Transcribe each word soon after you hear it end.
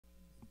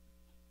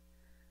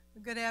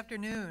Good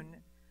afternoon.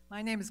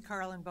 My name is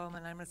Carlin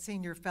Bowman. I'm a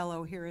senior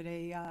fellow here at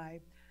AEI.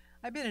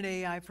 I've been at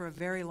AEI for a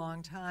very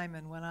long time,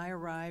 and when I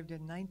arrived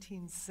in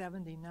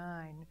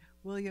 1979,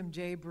 William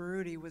J.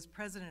 Baruti was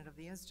president of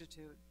the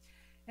Institute.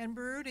 And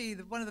Baruti,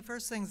 one of the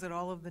first things that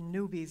all of the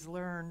newbies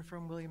learned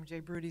from William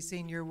J. Baruti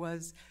Sr.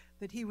 was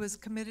that he was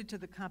committed to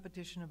the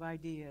competition of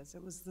ideas.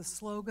 It was the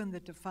slogan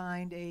that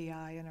defined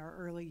AEI in our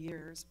early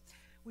years.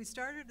 We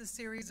started a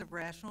series of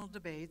rational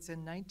debates in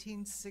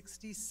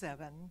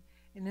 1967,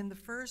 and in the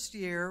first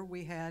year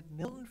we had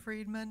Milton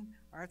Friedman,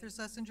 Arthur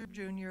Schlesinger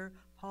Jr.,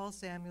 Paul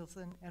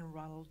Samuelson, and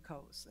Ronald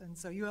Coase. And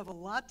so you have a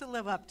lot to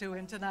live up to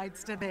in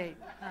tonight's debate.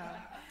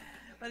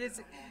 But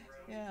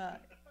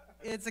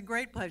it's a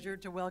great pleasure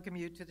to welcome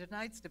you to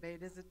tonight's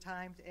debate. Is it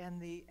time to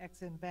end the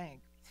Ex-Im Bank?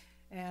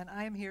 And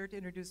I am here to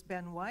introduce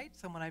Ben White,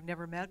 someone I've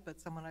never met,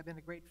 but someone I've been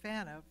a great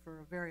fan of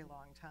for a very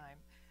long time.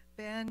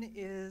 Ben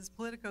is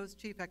Politico's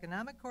chief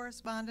economic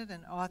correspondent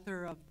and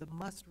author of the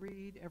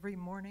must-read Every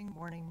Morning,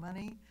 Morning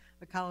Money,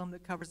 a column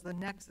that covers the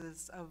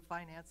nexus of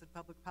finance and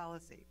public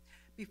policy.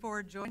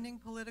 Before joining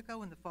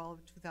Politico in the fall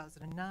of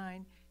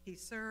 2009, he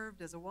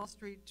served as a Wall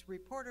Street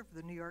reporter for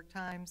the New York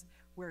Times,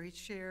 where he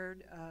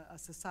shared a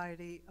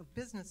Society of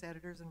Business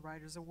Editors and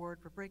Writers Award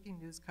for breaking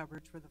news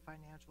coverage for the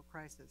financial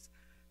crisis.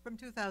 From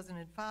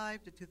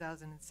 2005 to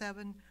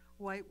 2007,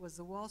 White was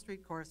the Wall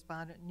Street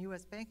correspondent and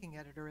U.S. banking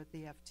editor at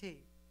the FT.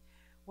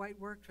 White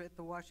worked at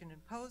the Washington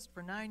Post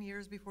for 9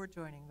 years before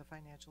joining the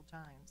Financial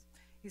Times.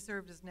 He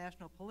served as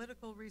national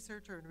political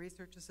researcher and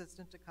research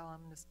assistant to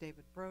columnist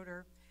David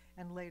Broder,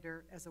 and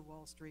later as a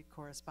Wall Street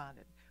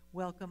correspondent.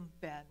 Welcome,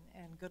 Ben,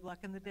 and good luck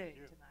in the day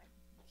tonight.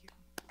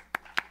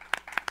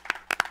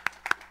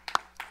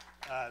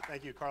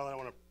 Thank you, Carlin. I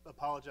want to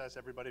apologize to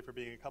everybody for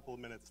being a couple of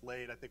minutes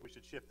late. I think we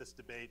should shift this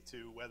debate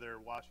to whether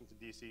Washington,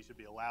 D.C. should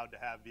be allowed to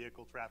have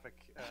vehicle traffic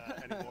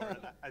anymore. And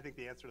I think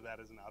the answer to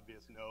that is an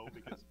obvious no,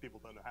 because people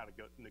don't know how to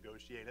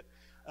negotiate it.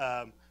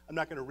 I'm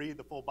not going to read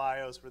the full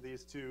bios for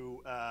these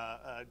two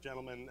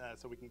gentlemen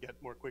so we can get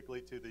more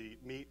quickly to the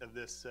meat of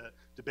this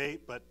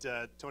debate. But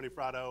Tony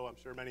Fratto, I'm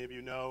sure many of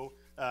you know,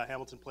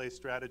 Hamilton Place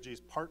Strategies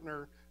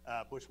partner,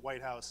 Bush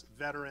White House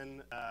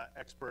veteran,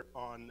 expert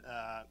on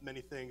many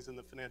things in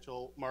the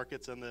financial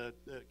markets and the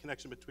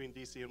connection between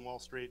DC and Wall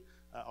Street,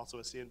 also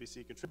a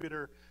CNBC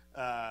contributor.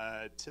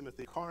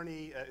 Timothy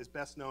Carney is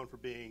best known for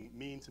being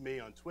mean to me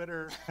on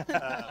Twitter.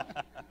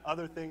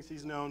 Other things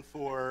he's known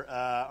for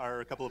are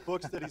a couple of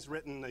books that he's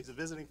written. He's a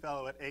visiting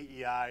fellow at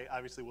AEI.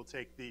 Obviously will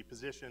take the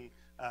position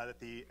that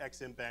the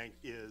Ex-Im Bank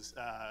is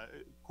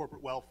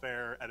corporate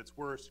welfare at its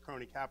worst,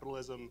 crony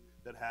capitalism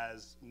that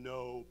has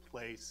no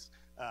place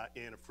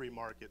in a free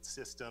market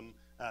system,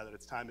 that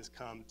its time has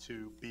come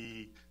to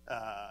be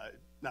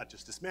not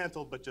just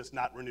dismantled, but just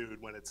not renewed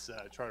when its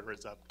charter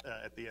is up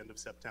at the end of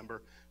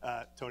September.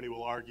 Tony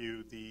will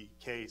argue the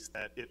case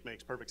that it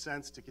makes perfect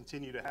sense to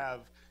continue to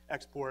have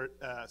export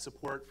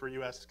support for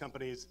U.S.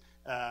 companies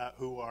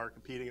who are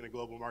competing in a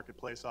global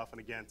marketplace, often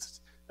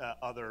against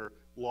other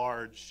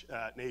large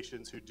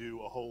nations who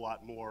do a whole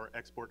lot more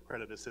export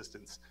credit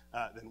assistance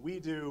than we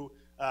do.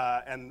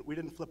 And we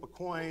didn't flip a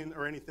coin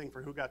or anything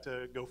for who got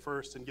to go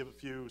first and give a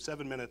few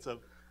 7 minutes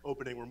of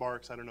opening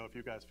remarks. I don't know if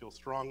you guys feel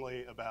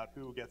strongly about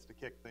who gets to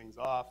kick things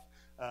off.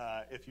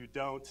 If you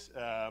don't,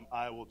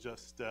 I will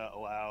just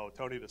allow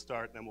Tony to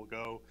start, and then we'll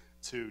go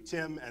to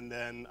Tim, and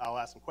then I'll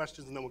ask some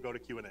questions, and then we'll go to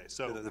Q&A.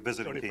 So the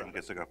visiting Tony team Fratto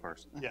gets to go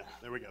first. Yeah,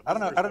 there we go. I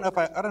don't know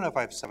if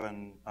I have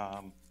 7.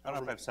 I don't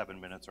know if I have 7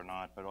 minutes or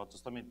not, but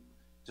let me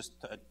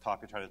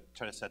talk and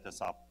try to set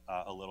this up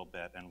a little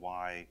bit, and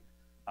why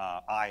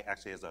I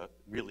actually, as a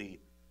really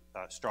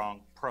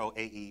strong pro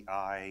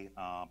AEI,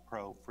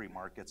 pro free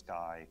markets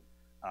guy,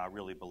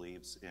 really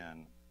believes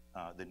in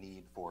the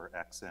need for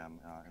Ex-Im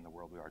in the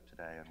world we are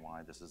today, and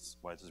why this is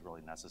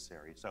really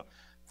necessary. So,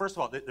 first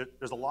of all,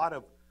 there's a lot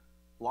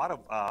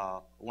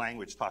of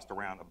language tossed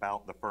around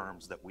about the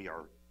firms that we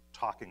are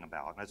talking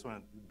about, and I just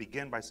want to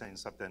begin by saying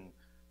something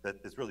that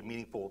is really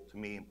meaningful to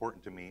me,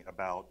 important to me,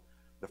 about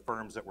the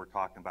firms that we're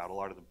talking about. A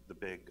lot of the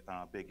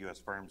big U.S.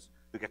 firms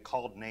who get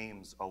called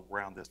names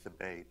around this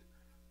debate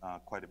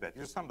quite a bit.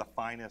 These are some of the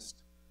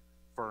finest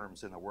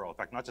firms in the world. In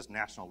fact, not just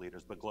national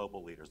leaders, but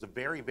global leaders. The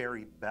very,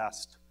 very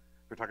best.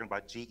 We're talking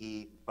about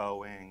GE,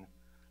 Boeing,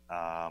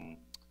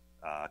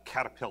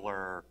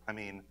 Caterpillar. I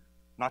mean,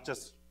 not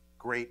just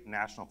great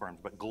national firms,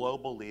 but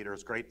global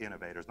leaders, great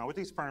innovators. Now, what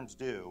these firms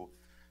do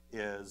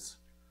is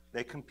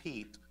they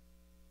compete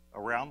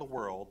around the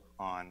world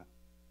on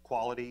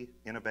quality,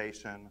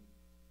 innovation,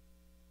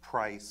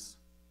 price,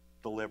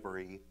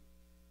 delivery,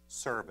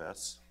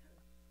 service,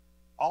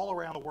 all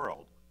around the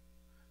world.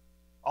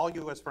 All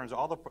U.S. firms,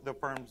 all the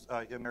firms,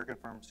 American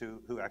firms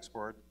who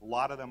export, a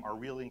lot of them are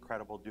really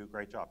incredible, do a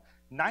great job.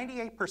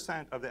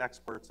 98% of the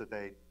exports that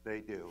they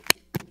do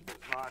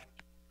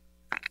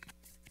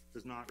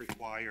does not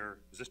require,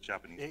 is this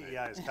Japanese?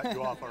 AEI has cut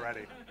you off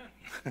already.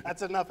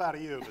 That's enough out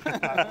of you.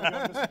 But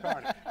Mr.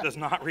 Carney. Does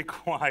not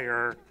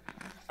require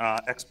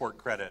export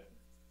credit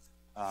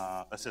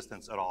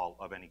assistance at all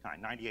of any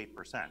kind,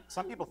 98%.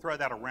 Some people throw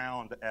that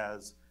around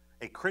as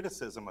a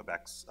criticism of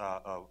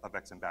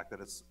Ex-Im-backed, that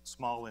it's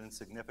small and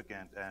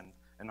insignificant and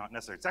not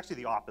necessary. It's actually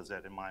the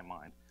opposite in my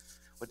mind.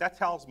 What that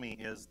tells me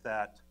is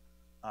that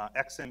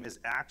Ex-Im is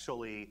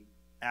actually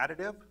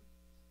additive,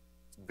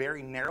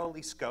 very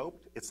narrowly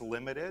scoped, it's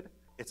limited,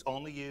 it's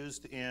only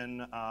used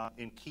in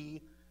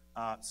key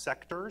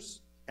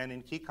sectors and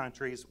in key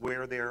countries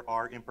where there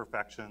are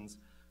imperfections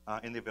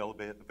in the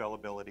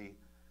availability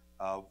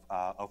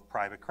of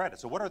private credit.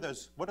 So what are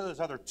those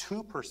other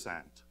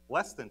 2%,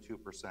 less than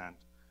 2%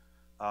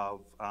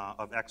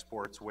 of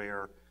exports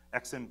where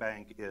Ex-Im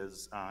Bank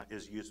is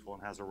useful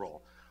and has a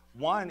role?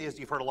 One is,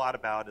 you've heard a lot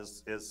about,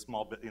 is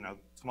small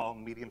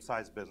and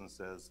medium-sized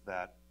businesses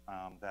that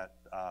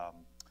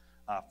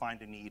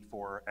find a need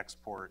for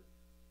export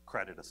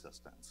credit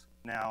assistance.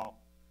 Now,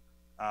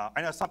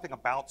 I know something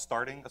about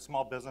starting a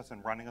small business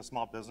and running a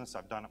small business.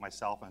 I've done it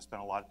myself, and I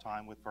spent a lot of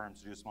time with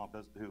firms who do small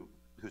business,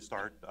 who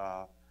start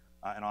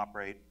and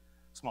operate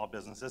small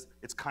businesses.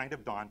 It's kind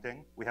of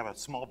daunting. We have a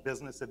small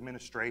business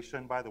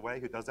administration, by the way,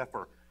 who does that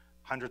for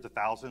hundreds of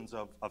thousands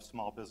of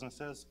small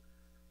businesses.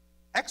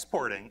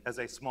 Exporting as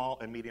a small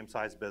and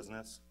medium-sized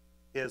business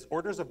is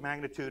orders of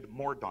magnitude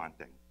more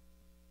daunting.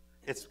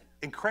 It's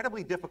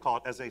incredibly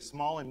difficult as a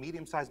small and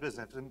medium-sized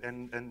business,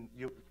 and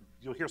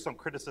you'll hear some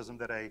criticism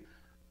that a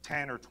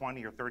 10 or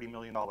 20 or $30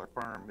 million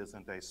firm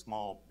isn't a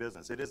small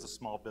business. It is a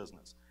small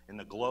business. In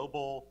a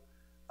global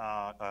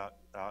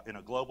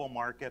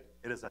market,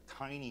 it is a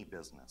tiny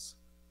business,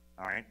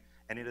 all right?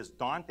 And it is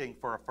daunting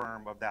for a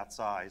firm of that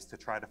size to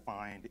try to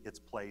find its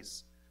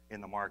place in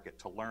the market,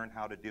 to learn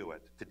how to do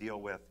it, to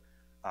deal with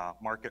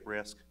market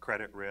risk,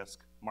 credit risk,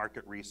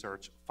 market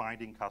research,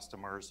 finding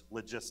customers,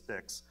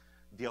 logistics,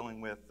 dealing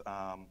with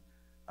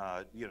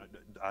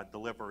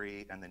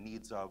delivery and the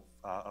needs of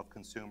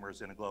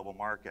consumers in a global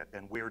market.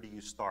 And where do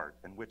you start,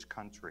 and which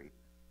country,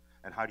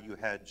 and how do you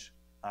hedge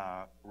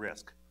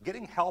risk?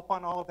 Getting help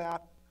on all of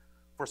that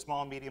for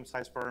small and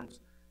medium-sized firms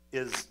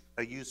is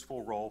a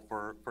useful role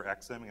for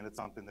Ex-Im, and it's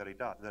something that it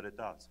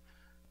does.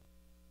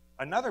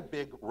 Another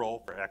big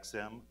role for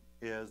Ex-Im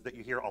is that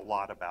you hear a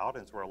lot about,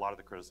 and it's where a lot of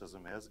the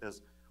criticism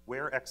is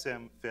where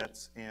Ex-Im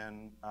fits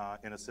in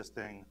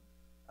assisting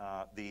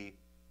the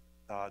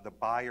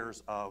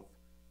buyers of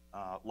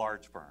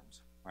large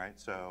firms, right?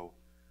 So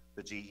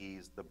the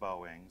GEs, the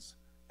Boeings,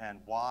 and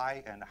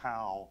why and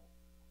how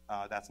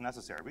that's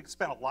necessary. We could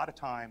spend a lot of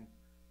time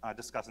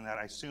discussing that.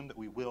 I assume that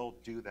we will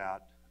do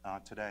that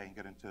today and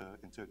get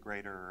into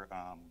greater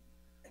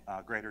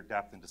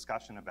depth and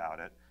discussion about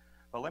it.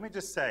 But let me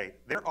just say,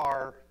 there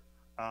are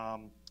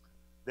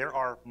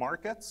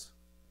markets,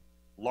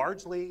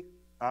 largely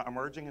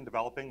emerging and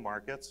developing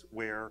markets,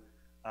 where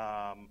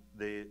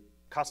the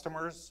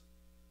customers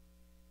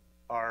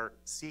are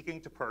seeking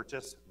to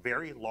purchase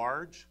very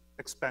large,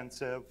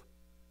 expensive,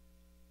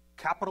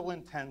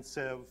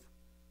 capital-intensive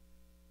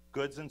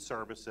goods and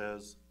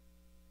services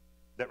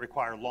that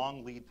require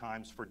long lead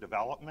times for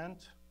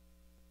development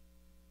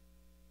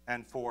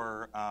and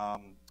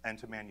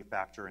to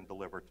manufacture and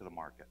deliver to the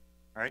market.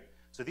 All right?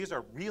 So these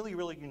are really,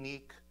 really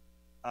unique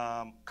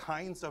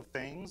kinds of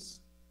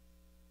things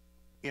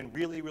in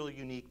really, really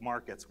unique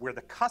markets where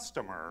the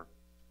customer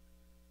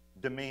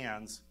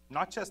demands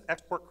not just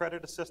export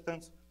credit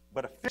assistance,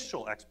 but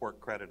official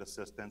export credit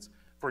assistance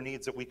for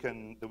needs that we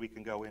can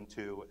go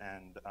into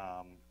and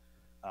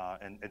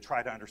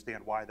try to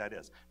understand why that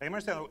is.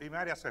 Now, you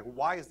might ask, like,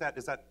 why is that?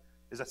 Is that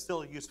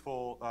still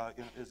useful?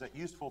 Is that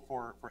useful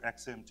for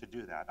Ex-Im to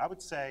do that? I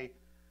would say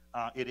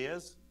it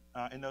is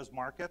in those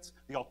markets.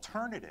 The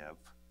alternative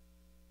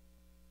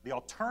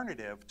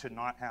to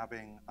not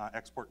having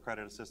export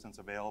credit assistance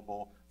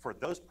available for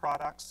those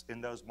products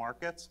in those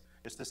markets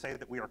is to say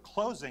that we are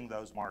closing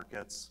those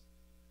markets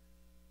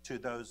to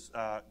those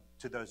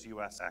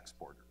U.S.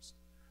 exporters,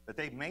 that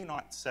they may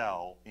not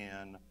sell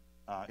in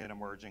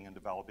emerging and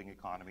developing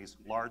economies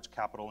large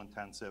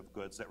capital-intensive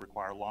goods that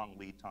require long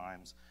lead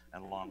times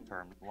and long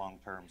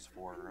terms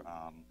for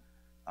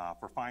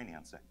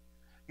financing.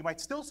 You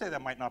might still say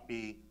that might not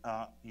be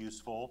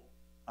useful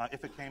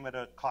if it came at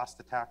a cost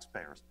to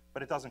taxpayers,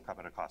 but it doesn't come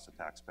at a cost to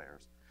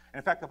taxpayers. And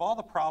in fact, of all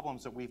the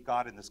problems that we've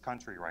got in this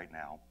country right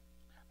now,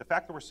 the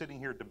fact that we're sitting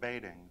here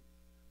debating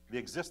the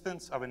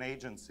existence of an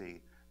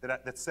agency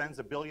that sends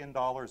 $1 billion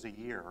a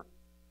year,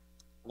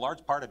 a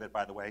large part of it,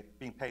 by the way,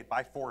 being paid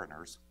by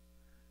foreigners,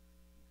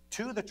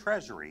 to the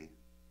Treasury,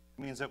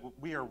 means that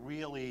we are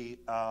really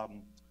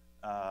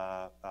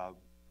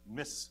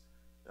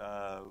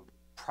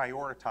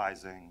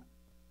prioritizing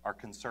our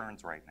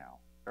concerns right now.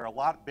 There are a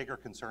lot bigger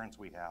concerns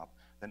we have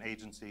than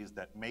agencies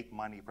that make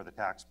money for the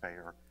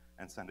taxpayer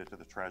and send it to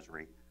the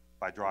Treasury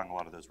by drawing a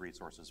lot of those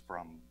resources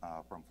from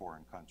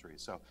foreign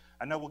countries. So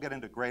I know we'll get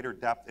into greater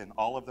depth in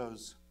all of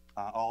those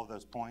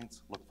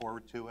points. Look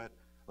forward to it.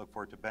 Look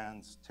forward to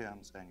Ben's,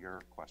 Tim's, and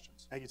your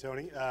questions. Thank you,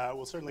 Tony.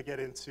 We'll certainly get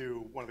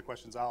into one of the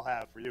questions I'll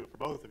have for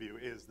both of you,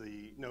 is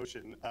the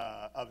notion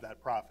of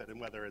that profit and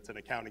whether it's an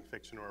accounting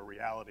fiction or a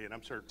reality, and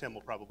I'm sure Tim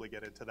will probably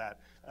get into that.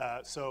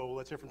 So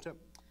let's hear from Tim.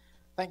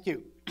 Thank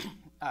you.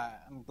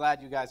 I'm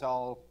glad you guys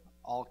all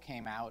all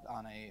came out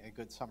on a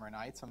good summer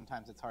night.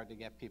 Sometimes it's hard to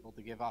get people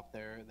to give up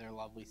their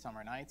lovely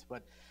summer nights,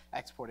 but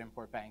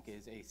Export-Import Bank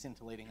is a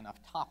scintillating enough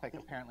topic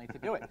apparently to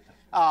do it.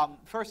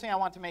 First thing I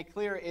want to make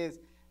clear is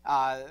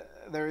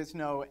there is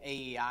no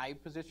AEI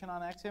position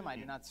on Ex-Im. I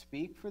do not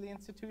speak for the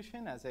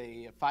institution as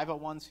a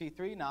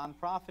 501c3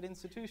 nonprofit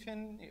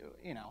institution,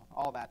 you know,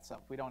 all that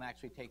stuff. We don't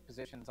actually take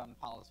positions on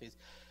policies,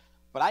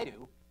 but I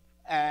do.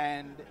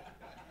 And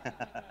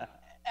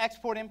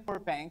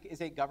Export-Import Bank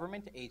is a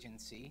government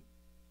agency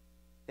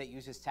that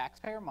uses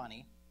taxpayer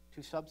money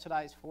to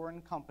subsidize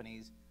foreign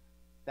companies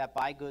that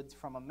buy goods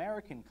from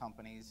American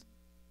companies,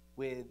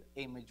 with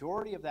a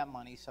majority of that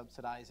money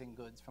subsidizing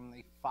goods from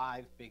the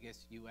 5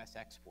 biggest U.S.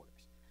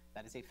 exporters.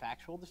 That is a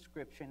factual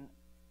description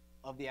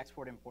of the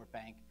Export-Import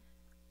Bank,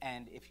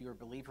 and if you're a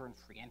believer in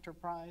free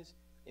enterprise,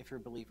 if you're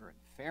a believer in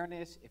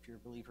fairness, if you're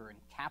a believer in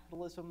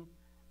capitalism,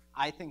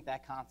 I think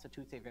that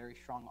constitutes a very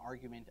strong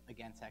argument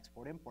against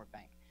Export-Import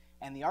Bank.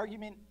 And the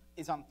argument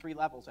is on 3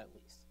 levels at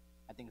least.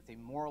 I think it's a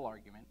moral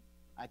argument,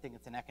 I think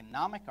it's an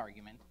economic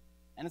argument,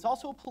 and it's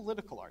also a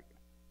political argument.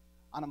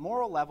 On a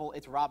moral level,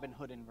 it's Robin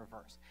Hood in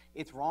reverse.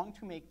 It's wrong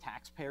to make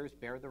taxpayers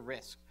bear the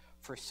risk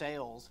for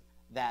sales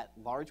that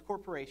large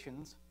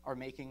corporations are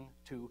making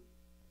to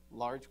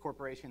large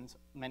corporations,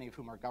 many of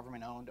whom are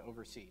government-owned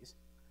overseas.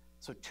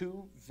 So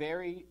two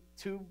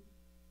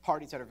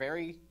parties that are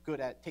very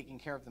good at taking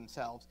care of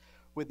themselves,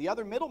 with the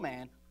other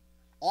middleman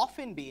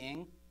often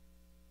being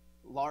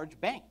large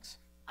banks.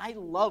 I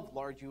love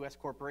large U.S.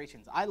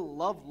 corporations. I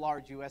love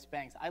large U.S.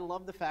 banks. I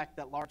love the fact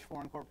that large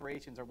foreign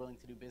corporations are willing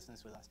to do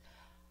business with us.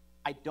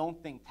 I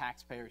don't think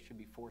taxpayers should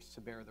be forced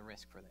to bear the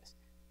risk for this.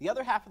 The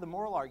other half of the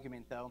moral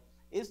argument, though,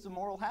 is the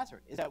moral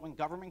hazard, is that when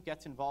government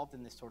gets involved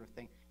in this sort of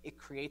thing, it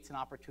creates an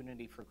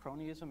opportunity for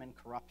cronyism and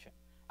corruption.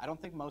 I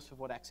don't think most of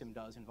what Ex-Im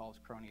does involves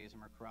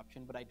cronyism or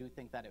corruption, but I do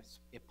think that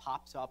it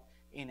pops up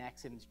in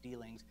Ex-Im's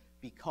dealings,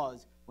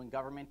 because when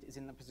government is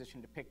in the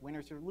position to pick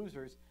winners or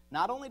losers,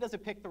 not only does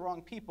it pick the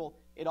wrong people,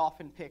 it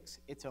often picks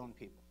its own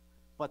people.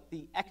 But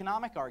the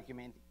economic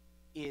argument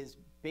is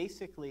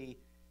basically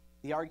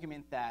the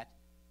argument that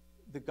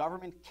the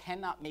government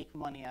cannot make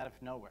money out of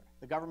nowhere.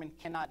 The government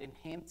cannot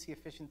enhance the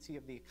efficiency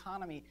of the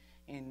economy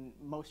in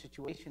most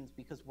situations,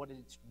 because what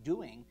it's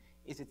doing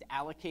is it's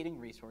allocating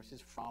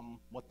resources from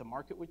what the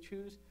market would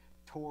choose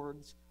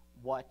towards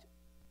what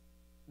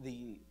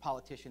the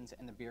politicians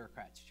and the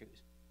bureaucrats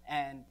choose.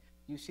 And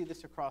you see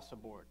this across the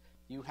board.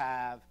 You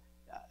have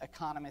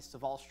economists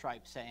of all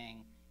stripes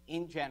saying,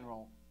 in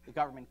general, the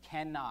government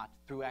cannot,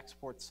 through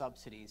export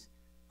subsidies,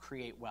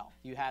 create wealth.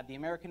 You have the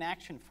American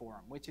Action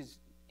Forum, which is,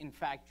 in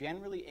fact,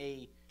 generally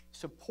a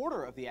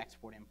supporter of the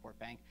Export-Import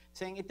Bank,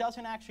 saying it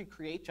doesn't actually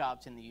create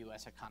jobs in the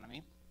U.S.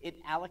 economy.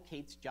 It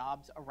allocates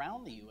jobs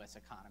around the U.S.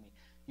 economy.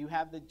 You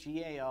have the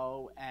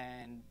GAO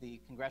and the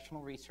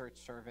Congressional Research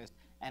Service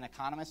and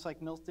economists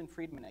like Milton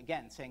Friedman,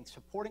 again, saying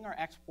supporting our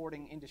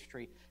exporting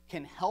industry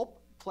can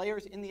help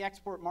players in the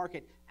export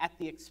market at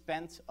the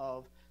expense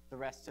of the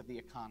rest of the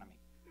economy.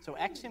 So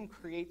Ex-Im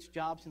creates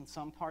jobs in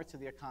some parts of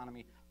the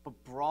economy, but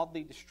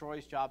broadly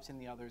destroys jobs in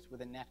the others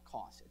with a net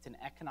cost. It's an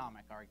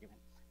economic argument.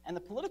 And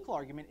the political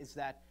argument is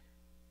that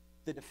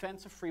the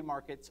defense of free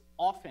markets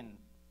often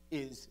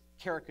is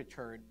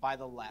caricatured by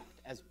the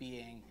left as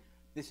being,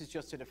 this is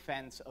just a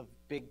defense of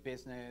big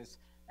business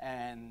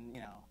and,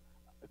 you know,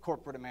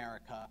 corporate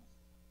America.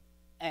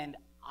 And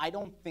I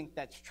don't think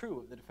that's true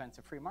of the defense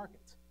of free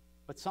markets.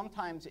 But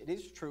sometimes it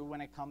is true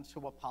when it comes to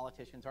what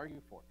politicians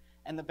argue for.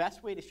 And the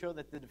best way to show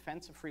that the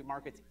defense of free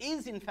markets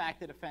is, in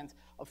fact, the defense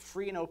of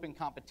free and open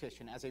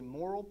competition as a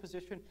moral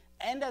position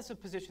and as a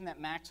position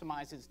that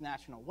maximizes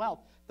national wealth,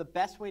 the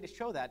best way to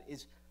show that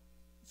is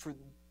for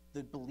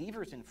the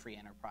believers in free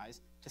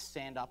enterprise to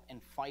stand up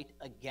and fight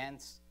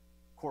against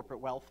corporate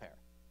welfare.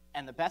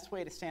 And the best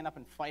way to stand up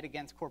and fight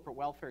against corporate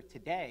welfare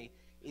today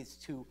is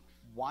to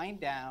wind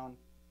down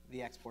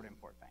the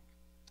Export-Import Bank.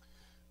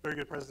 Very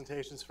good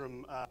presentations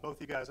from both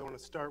you guys. I want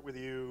to start with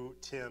you,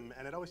 Tim.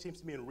 And it always seems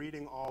to me in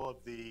reading all of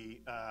the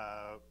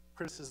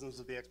criticisms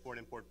of the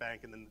Export-Import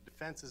Bank and then the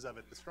defenses of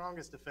it, the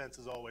strongest defense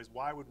is always,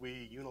 why would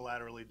we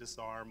unilaterally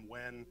disarm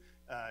when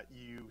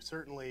you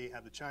certainly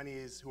have the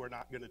Chinese who are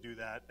not going to do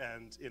that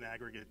and in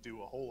aggregate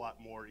do a whole lot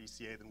more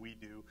ECA than we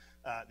do.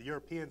 The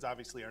Europeans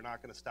obviously are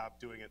not going to stop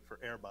doing it for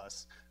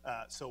Airbus.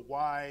 So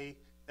why,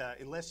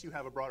 unless you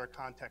have a broader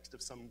context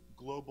of some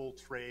global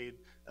trade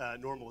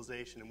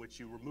normalization in which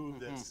you remove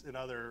this in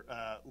other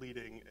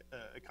leading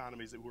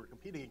economies that we're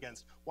competing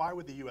against, why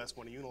would the U.S.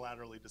 want to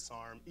unilaterally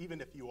disarm,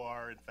 even if you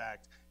are, in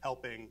fact,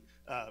 helping,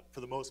 for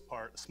the most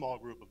part, a small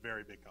group of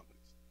very big companies?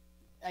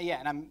 Yeah,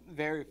 and I'm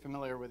very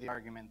familiar with the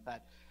argument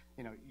that,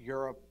 you know,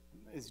 Europe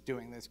is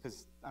doing this,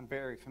 because I'm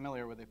very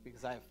familiar with it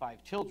because I have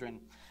 5 children,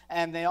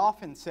 and they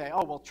often say,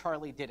 oh, well,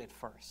 Charlie did it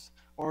first,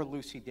 or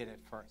Lucy did it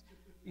first.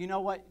 You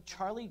know what?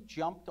 Charlie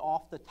jumped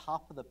off the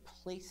top of the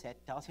playset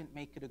doesn't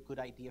make it a good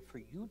idea for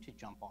you to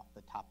jump off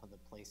the top of the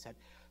playset.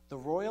 The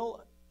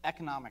Royal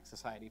Economic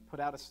Society put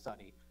out a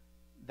study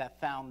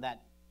that found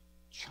that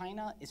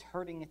China is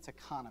hurting its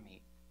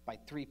economy by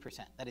 3%,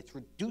 that it's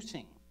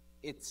reducing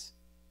its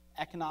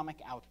economic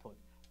output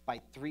by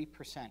 3%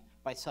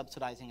 by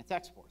subsidizing its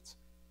exports.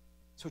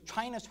 So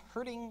China's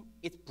hurting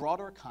its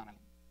broader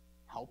economy,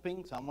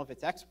 helping some of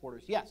its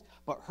exporters, yes,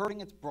 but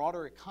hurting its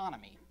broader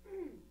economy.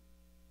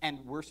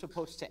 And we're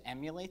supposed to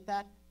emulate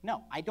that?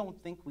 No, I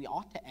don't think we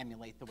ought to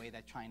emulate the way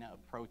that China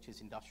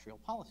approaches industrial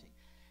policy.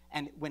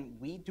 And when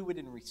we do it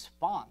in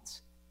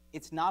response,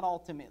 it's not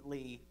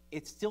ultimately,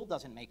 it still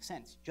doesn't make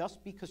sense.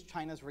 Just because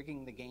China's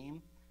rigging the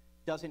game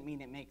doesn't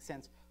mean it makes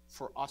sense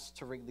for us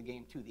to rig the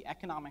game too. The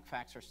economic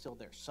facts are still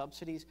there.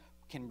 Subsidies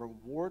can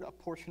reward a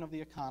portion of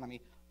the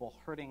economy while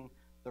hurting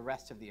the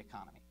rest of the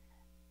economy.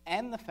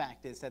 And the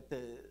fact is that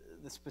the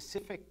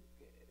specific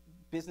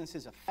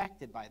businesses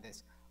affected by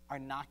this are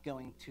not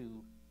going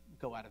to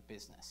go out of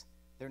business.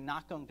 They're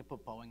not going to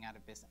put Boeing out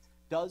of business.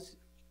 Does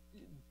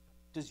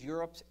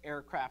Europe's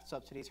aircraft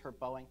subsidies hurt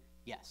Boeing?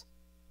 Yes.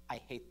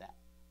 I hate that.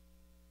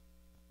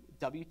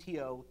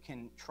 WTO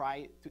can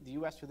try, the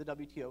US through the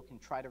WTO can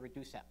try to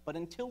reduce that. But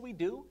until we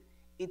do,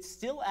 it's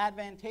still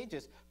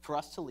advantageous for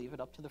us to leave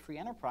it up to the free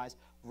enterprise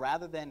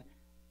rather than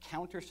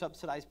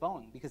counter-subsidize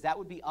Boeing, because that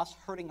would be us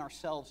hurting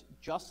ourselves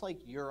just like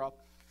Europe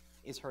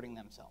is hurting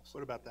themselves.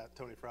 What about that,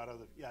 Tony Fratto,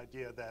 the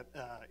idea that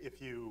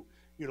if you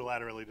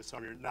unilaterally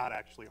disarm, you're not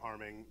actually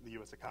harming the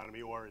U.S.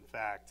 economy or, in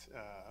fact,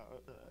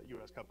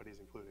 U.S. companies,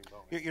 including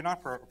Boeing? You're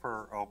not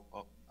for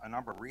a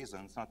number of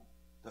reasons, not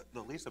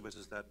the least of which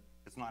is that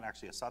it's not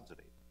actually a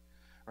subsidy,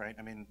 right?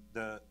 I mean,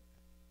 the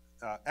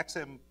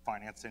Ex-Im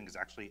financing is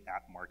actually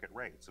at market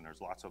rates, and there's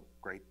lots of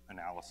great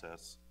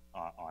analysis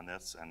on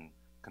this, and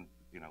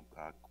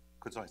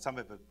some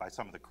of it by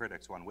some of the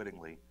critics who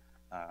unwittingly,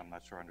 I'm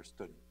not sure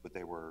understood what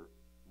they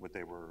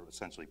were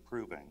essentially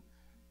proving.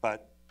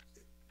 But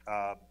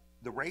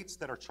the rates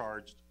that are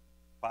charged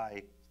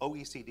by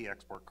OECD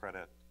export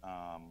credit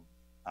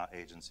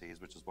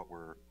agencies, which is what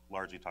we're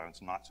largely talking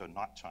about, so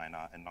not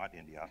China and not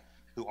India,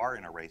 who are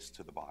in a race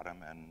to the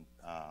bottom and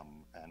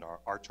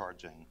are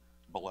charging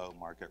below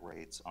market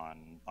rates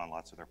on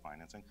lots of their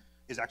financing,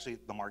 is actually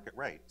the market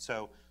rate.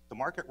 So the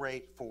market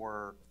rate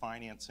for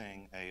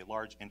financing a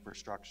large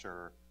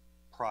infrastructure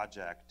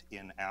project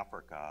in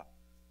Africa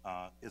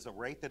is a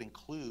rate that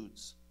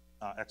includes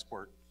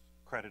export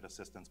credit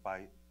assistance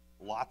by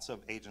lots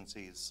of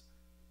agencies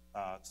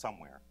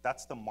somewhere.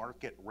 That's the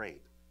market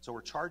rate. So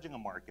we're charging a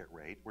market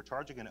rate. We're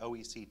charging an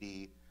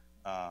OECD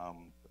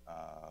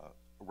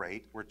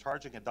rate. We're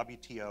charging a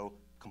WTO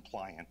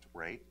compliant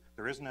rate.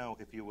 There is no,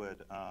 if you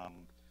would,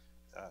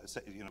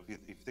 if you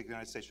think the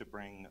United States should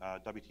bring a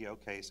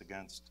WTO case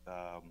against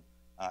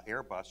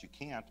Airbus, you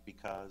can't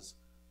because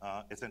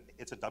it's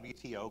a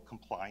WTO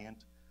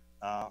compliant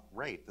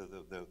rate.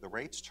 The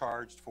rates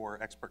charged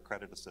for export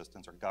credit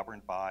assistance are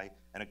governed by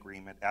an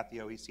agreement at the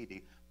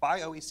OECD by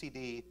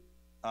OECD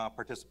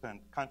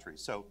participant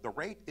countries. So the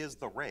rate is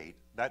the rate.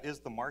 That is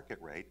the market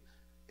rate.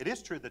 It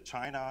is true that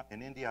China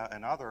and India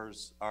and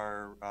others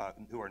are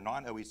who are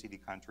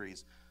non-OECD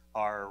countries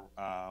are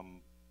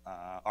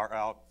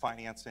out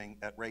financing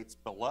at rates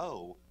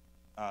below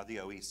the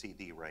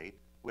OECD rate,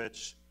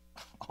 which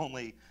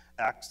only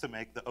acts to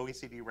make the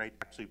OECD rate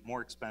actually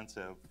more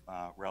expensive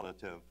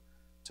relative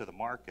to the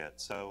market.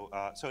 So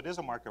it is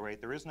a market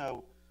rate. There is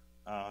no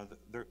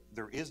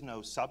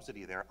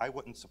subsidy there. I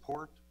wouldn't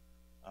support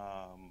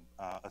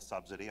a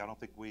subsidy. I don't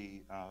think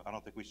we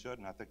should,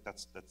 and I think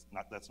that's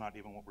not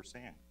even what we're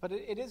seeing. But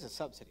it is a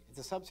subsidy. It's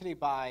a subsidy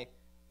by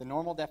the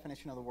normal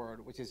definition of the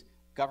word, which is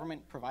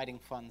government providing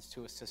funds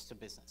to assist a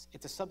business.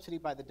 It's a subsidy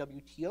by the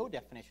WTO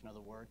definition of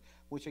the word,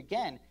 which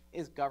again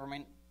is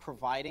government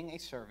providing a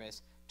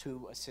service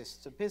to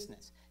assist a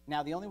business.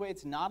 Now, the only way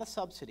it's not a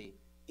subsidy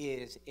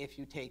is if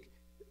you take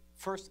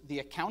first the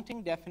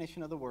accounting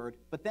definition of the word,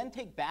 but then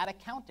take bad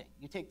accounting.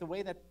 You take the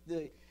way that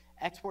the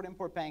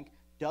Export-Import Bank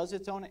does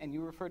its own, and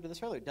you referred to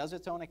this earlier, does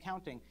its own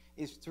accounting,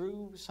 is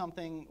through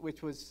something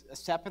which was a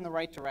step in the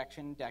right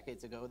direction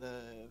decades ago,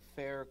 the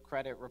Fair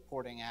Credit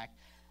Reporting Act,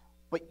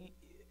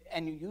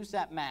 and you use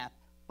that math,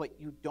 but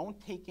you don't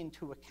take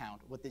into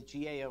account what the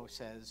GAO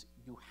says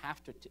you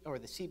have to, or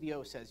the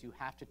CBO says you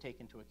have to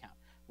take into account,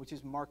 which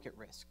is market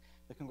risk.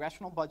 The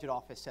Congressional Budget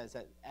Office says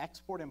that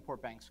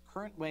Export-Import Bank's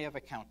current way of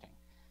accounting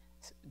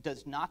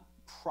does not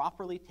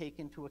properly take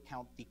into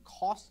account the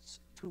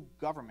costs to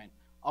government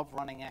of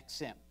running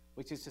Ex-Im,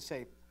 which is to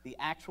say the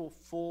actual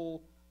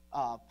full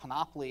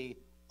panoply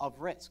of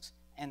risks.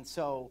 And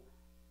so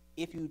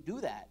if you do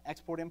that,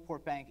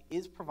 Export-Import Bank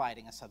is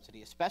providing a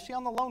subsidy, especially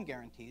on the loan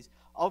guarantees,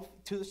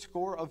 to the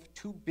score of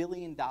 $2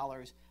 billion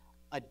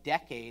a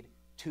decade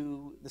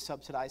to the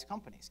subsidized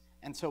companies.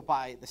 And so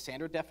by the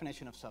standard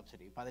definition of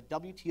subsidy, by the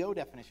WTO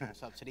definition of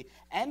subsidy,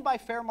 and by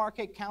fair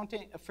market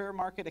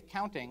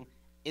accounting,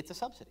 it's a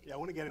subsidy. Yeah, I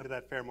want to get into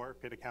that fair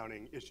market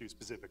accounting issue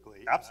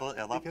specifically.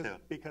 Absolutely, I'd love to.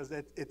 Because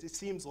it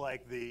seems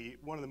like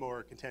one of the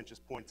more contentious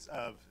points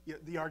of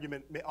the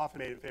argument often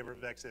made in favor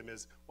of EXIM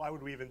is, why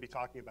would we even be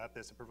talking about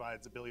this? It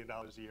provides $1 billion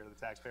a year to the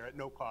taxpayer at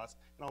no cost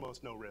and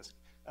almost no risk.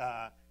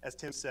 As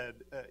Tim said,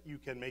 you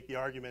can make the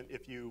argument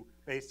if you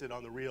based it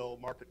on the real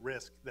market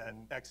risk that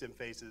EXIM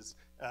faces,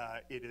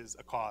 it is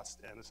a cost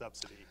and a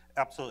subsidy.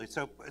 Absolutely.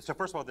 So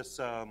first of all, this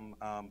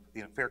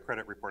Fair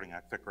Credit Reporting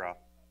Act, FCRA,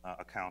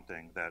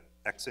 accounting that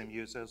EXIM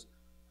uses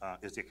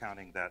is the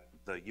accounting that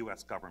the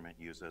U.S. government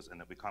uses and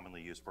that we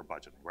commonly use for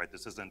budgeting, right?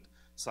 This isn't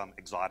some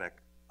exotic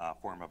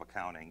form of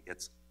accounting.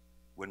 It's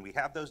when we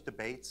have those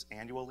debates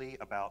annually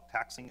about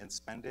taxing and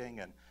spending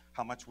and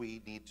how much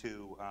we need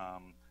to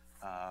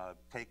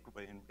take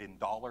in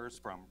dollars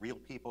from real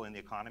people in the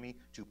economy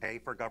to pay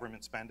for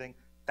government spending,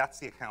 that's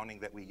the accounting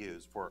that we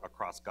use for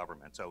across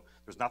government. So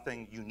there's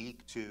nothing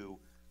unique to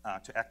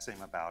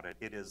EXIM about it.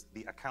 It is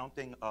the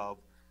accounting of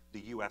the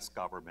U.S.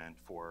 government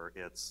for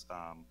its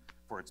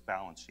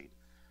balance sheet.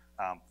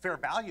 Fair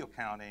value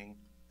accounting,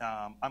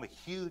 I'm a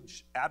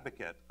huge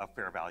advocate of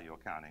fair value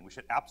accounting. We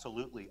should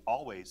absolutely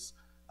always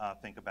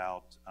think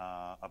about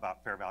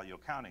fair value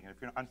accounting. And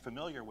if you're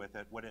unfamiliar with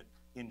it, what it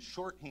in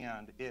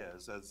shorthand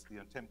is, as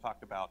Tim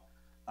talked about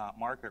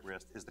market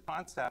risk, is the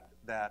concept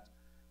that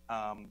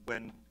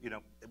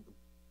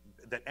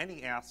that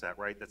any asset,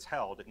 right, that's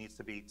held, it needs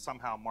to be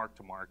somehow marked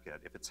to market.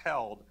 If it's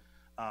held,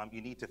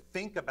 you need to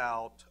think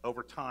about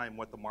over time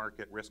what the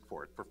market risk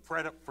for it.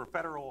 For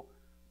federal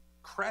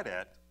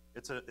credit,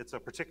 it's a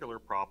particular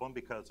problem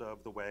because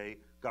of the way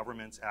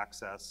governments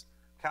access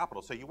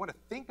capital. So you want to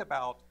think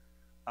about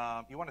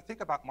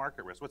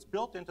market risk. What's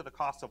built into the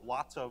cost of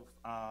lots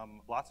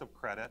of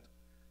credit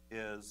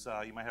is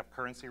you might have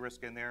currency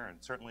risk in there, and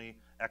certainly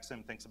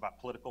EXIM thinks about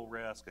political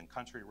risk and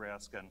country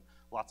risk and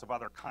lots of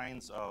other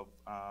kinds of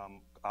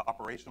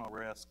operational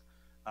risk.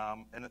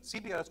 And the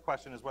CBO's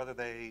question is whether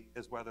they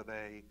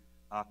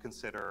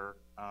consider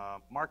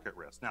market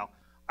risk. Now,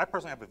 I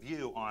personally have a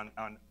view on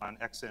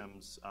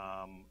EXIM's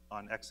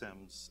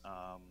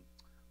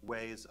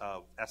ways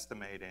of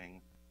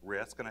estimating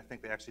risk, and I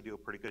think they actually do a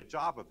pretty good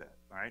job of it,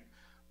 right?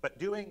 But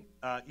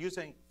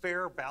using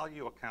fair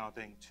value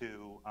accounting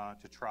to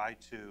try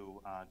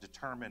to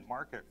determine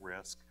market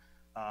risk,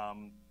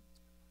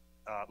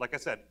 like I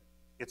said,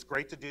 it's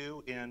great to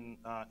do in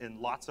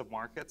lots of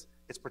markets.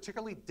 It's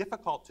particularly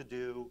difficult to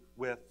do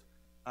with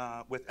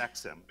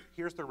EXIM.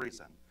 Here's the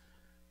reason.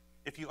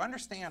 If you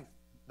understand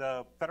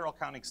the Federal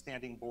Accounting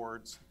Standing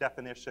Board's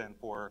definition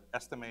for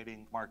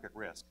estimating market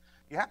risk,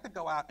 you have to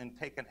go out and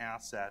take an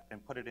asset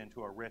and put it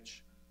into a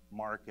rich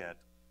market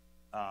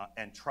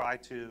and try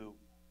to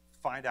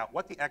find out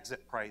what the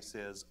exit price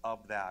is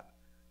of that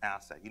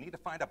asset. You need to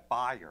find a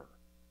buyer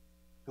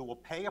who will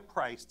pay a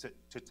price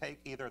to take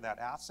either that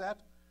asset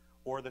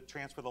or to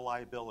transfer the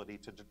liability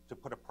to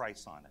put a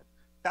price on it.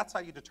 That's how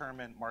you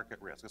determine market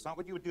risk. It's not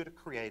what you would do to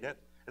create it.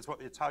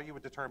 It's how you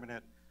would determine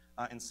it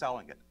in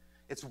selling it.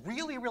 It's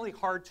really, really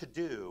hard to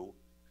do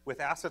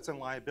with assets and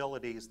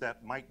liabilities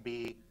that might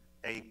be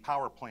a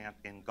power plant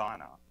in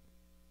Ghana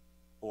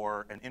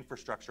or an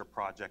infrastructure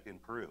project in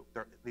Peru.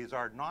 These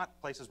are not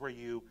places where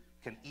you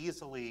can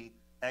easily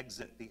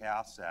exit the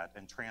asset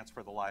and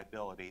transfer the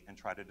liability and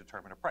try to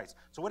determine a price.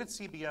 So what did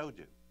CBO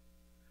do?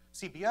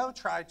 CBO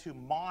tried to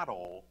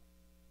model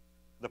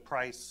the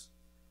price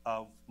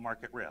of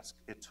market risk.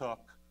 It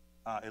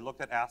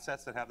looked at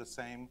assets that have the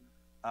same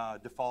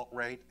default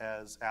rate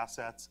as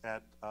assets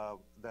that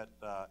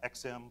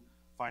EXIM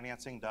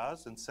financing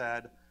does and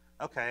said,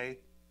 okay,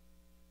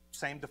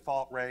 same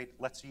default rate,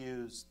 let's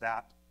use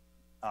that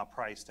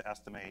price to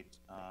estimate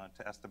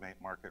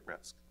market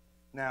risk.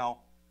 Now,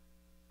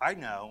 I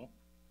know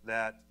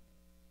that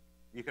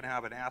you can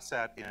have an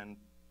asset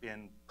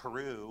in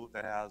Peru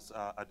that has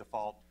a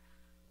default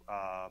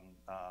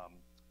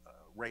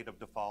rate of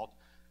default,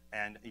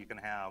 and you can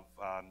have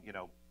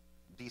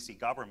DC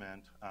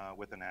government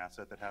with an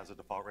asset that has a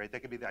default rate. They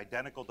could be the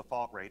identical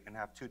default rate and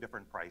have two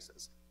different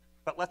prices.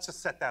 But let's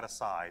just set that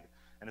aside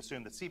and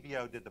assume that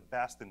CBO did the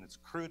best in its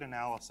crude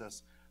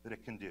analysis that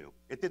it can do.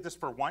 It did this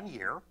for 1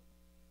 year.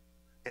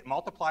 It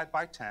multiplied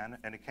by 10,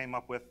 and it came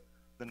up with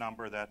the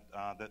number that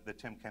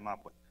Tim came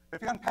up with.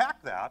 If you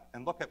unpack that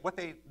and look at what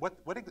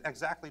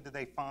exactly did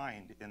they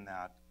find in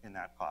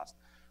that cost,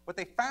 what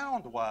they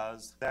found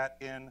was that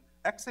in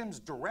EXIM's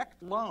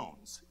direct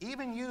loans,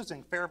 even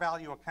using fair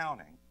value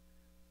accounting,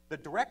 the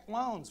direct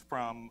loans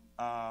from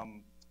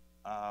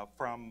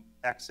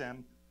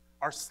EXIM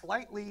are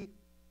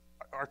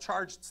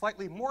charged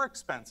slightly more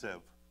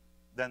expensive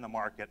than the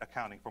market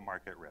accounting for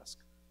market risk.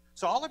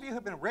 So all of you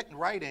have been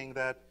writing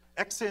that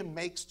EXIM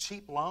makes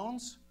cheap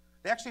loans.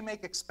 They actually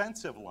make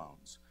expensive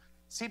loans.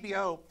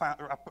 CBO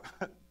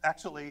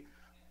actually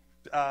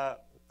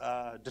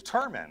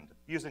determined,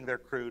 using their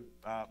crude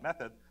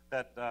method,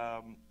 that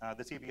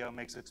the CBO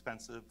makes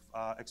expensive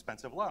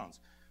loans.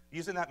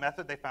 Using that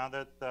method, they found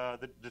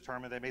that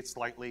determined they made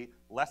slightly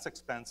less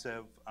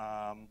expensive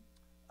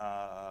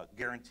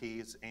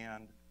guarantees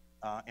and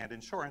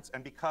insurance.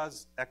 And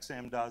because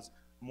EXIM does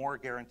more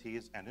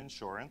guarantees and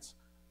insurance,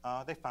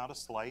 they found a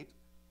slight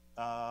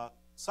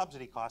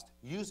subsidy cost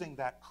using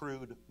that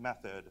crude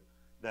method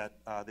that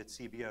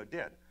CBO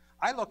did.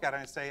 I look at it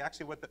and say,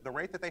 actually, what the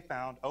rate that they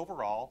found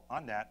overall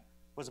on net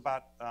was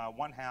about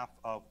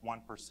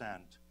 0.5%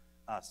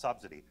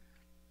 subsidy.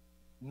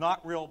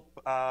 Not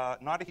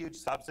a huge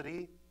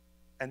subsidy,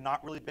 and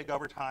not really big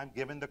over time,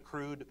 given the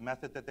crude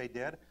method that they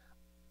did.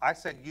 I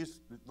said,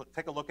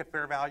 take a look at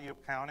fair value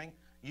accounting.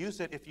 Use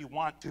it if you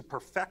want to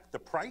perfect the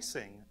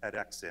pricing at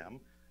XM,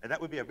 and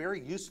that would be a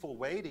very useful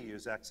way to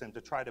use XM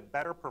to try to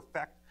better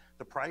perfect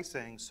the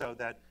pricing so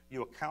that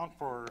you account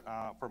for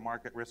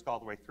market risk all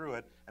the way through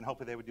it, and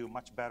hopefully they would do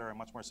much better and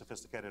much more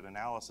sophisticated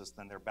analysis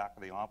than their back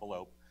of the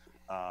envelope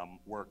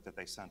work that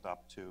they sent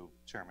up to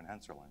Chairman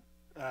Henserling.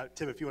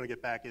 Tim, if you want to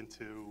get back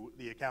into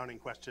the accounting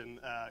question,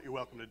 you're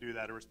welcome to do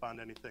that or respond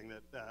to anything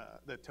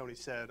that Tony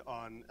said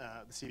on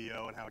the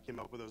CBO and how it came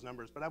up with those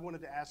numbers. But I wanted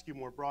to ask you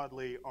more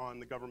broadly on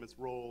the government's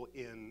role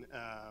in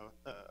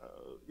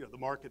the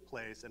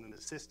marketplace and in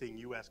assisting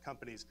U.S.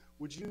 companies.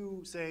 Would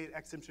you say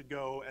XM should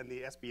go and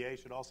the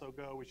SBA should also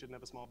go? We shouldn't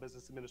have a small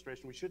business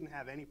administration. We shouldn't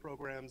have any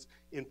programs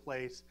in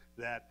place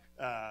that,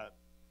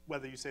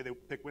 whether you say they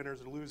pick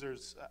winners or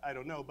losers, I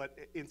don't know, but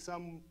in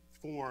some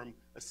form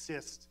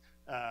assist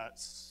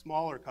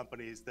smaller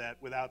companies that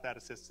without that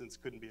assistance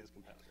couldn't be as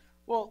competitive?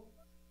 Well,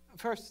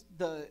 first,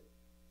 the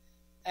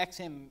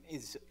XM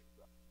is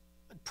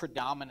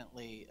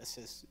predominantly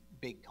assists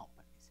big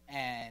companies,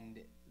 and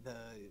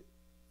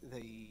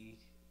the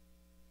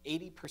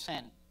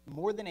 80%,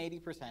 more than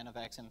 80% of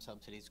XM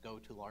subsidies go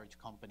to large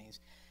companies,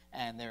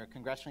 and they're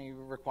congressionally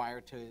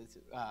required to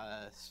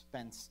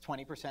spend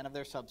 20% of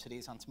their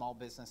subsidies on small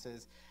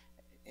businesses.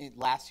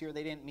 Last year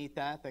they didn't meet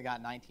that. They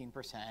got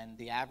 19%.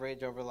 The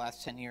average over the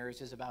last 10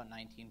 years is about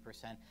 19%.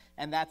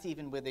 And that's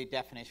even with a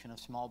definition of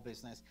small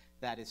business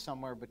that is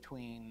somewhere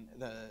between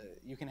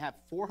you can have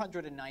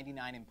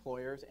 499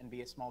 employers and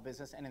be a small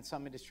business, and in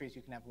some industries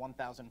you can have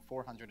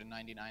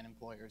 1,499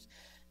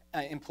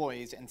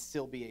 employees and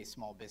still be a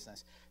small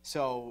business.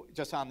 So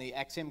just on the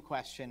XM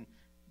question,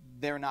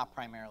 they're not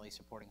primarily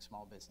supporting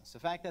small business. The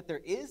fact that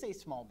there is a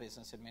small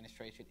business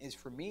administration is,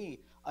 for me,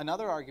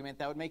 another argument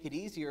that would make it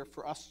easier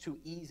for us to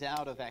ease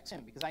out of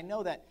XM, because I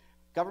know that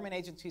government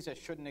agencies that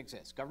shouldn't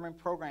exist, government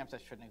programs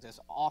that shouldn't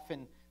exist,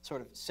 often sort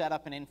of set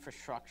up an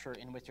infrastructure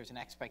in which there's an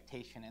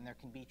expectation and there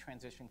can be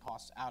transition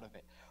costs out of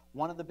it.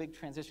 One of the big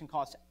transition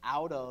costs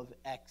out of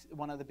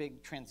one of the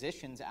big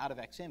transitions out of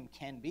XM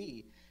can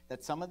be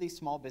that some of these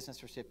small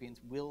business recipients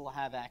will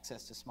have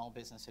access to small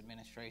business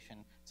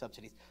administration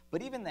subsidies.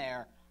 But even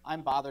there,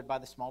 I'm bothered by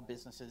the small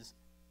businesses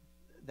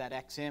that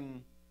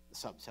XM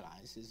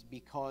subsidizes,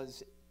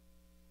 because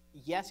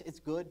yes, it's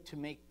good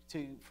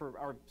for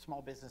our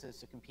small businesses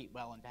to compete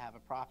well and to have a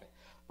profit.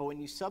 But when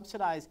you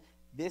subsidize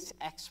this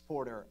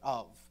exporter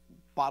of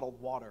bottled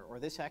water or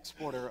this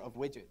exporter of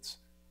widgets,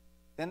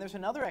 then there's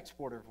another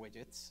exporter of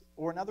widgets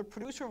or another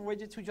producer of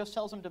widgets who just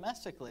sells them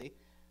domestically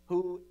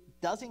who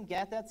doesn't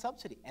get that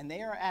subsidy. And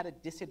they are at a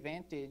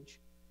disadvantage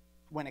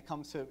when it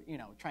comes to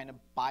trying to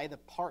buy the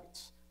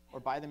parts or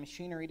buy the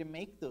machinery to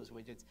make those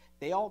widgets.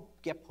 They all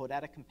get put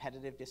at a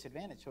competitive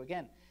disadvantage. So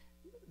again,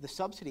 the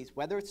subsidies,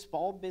 whether it's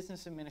Small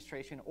Business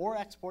Administration or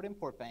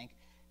Export-Import Bank,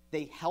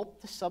 they help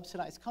to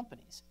subsidize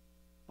companies,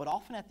 but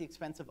often at the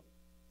expense of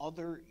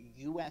other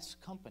U.S.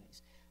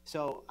 companies.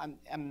 So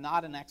I'm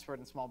not an expert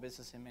in Small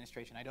Business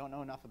Administration. I don't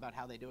know enough about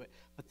how they do it.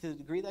 But to the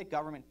degree that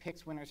government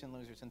picks winners and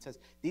losers and says,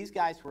 these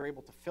guys who are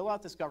able to fill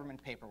out this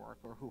government paperwork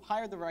or who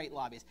hire the right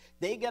lobbyists,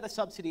 they get a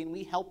subsidy and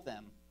we help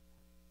them,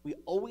 we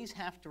always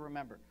have to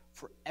remember,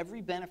 for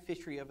every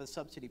beneficiary of a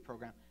subsidy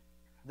program,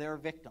 there are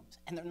victims.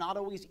 And they're not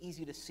always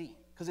easy to see,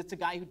 because it's a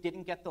guy who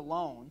didn't get the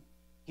loan.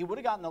 He would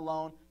have gotten the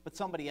loan, but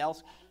somebody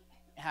else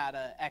had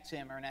an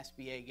XM or an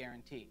SBA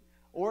guarantee.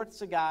 Or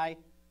it's a guy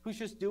who's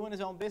just doing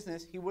his own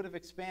business. He would have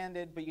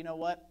expanded, but you know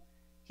what?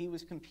 He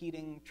was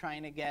competing,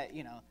 trying to get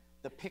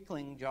the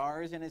pickling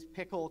jars, and his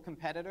pickle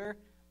competitor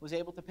was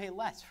able to pay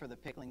less for the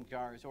pickling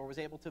jars or was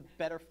able to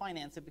better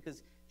finance it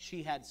because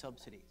she had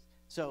subsidies.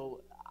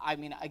 So, I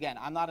mean, again,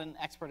 I'm not an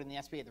expert in the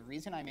SBA. The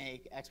reason I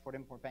make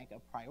Export-Import Bank a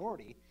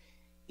priority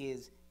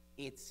is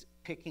it's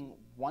picking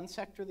one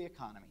sector of the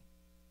economy,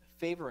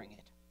 favoring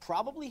it,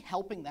 probably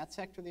helping that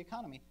sector of the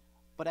economy,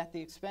 but at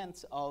the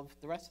expense of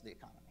the rest of the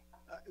economy.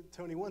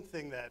 Tony, one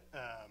thing that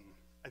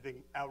I think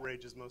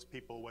outrages most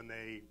people when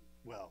they,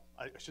 well,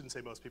 I shouldn't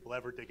say most people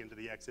ever dig into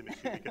the XM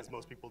issue because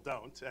most people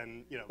don't,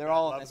 and they're God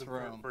all in loves this them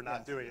room for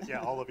not doing it. Yeah,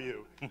 all of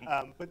you.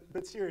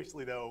 But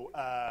seriously though,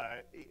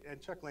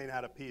 and Chuck Lane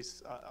had a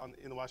piece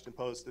in the Washington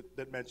Post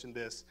that mentioned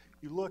this.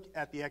 You look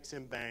at the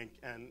XM Bank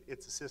and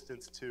its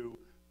assistance to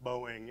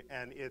Boeing,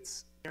 and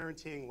it's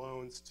guaranteeing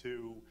loans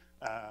to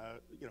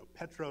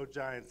petro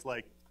giants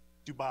like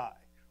Dubai.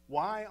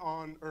 Why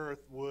on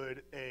earth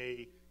would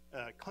a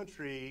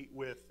country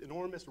with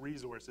enormous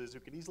resources who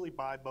could easily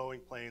buy Boeing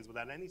planes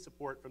without any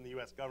support from the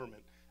U.S.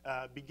 government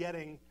be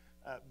getting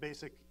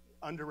basic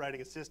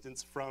underwriting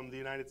assistance from the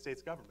United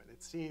States government?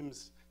 It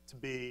seems to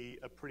be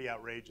a pretty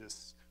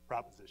outrageous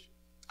proposition.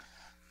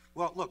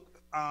 Well,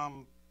 look,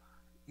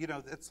 You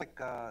know, it's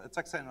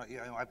like saying, you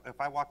know, if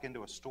I walk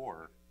into a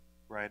store,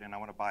 right, and I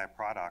want to buy a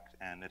product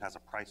and it has a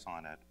price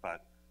on it,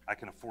 but I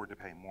can afford to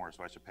pay more,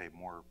 so I should pay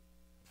more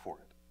for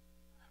it,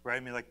 right? I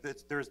mean, like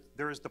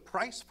there's the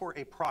price for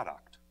a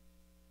product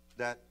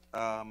that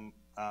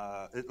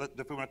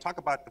if we want to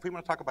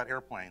talk about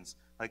airplanes,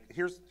 like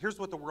here's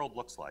what the world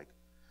looks like.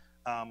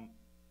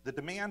 The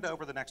demand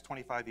over the next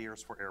 25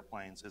 years for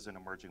airplanes is in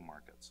emerging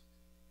markets.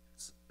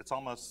 It's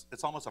almost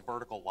a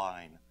vertical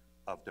line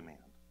of demand,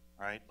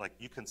 right? Like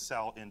you can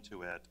sell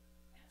into it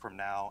from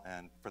now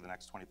and for the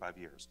next 25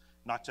 years,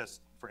 not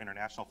just for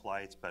international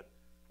flights, but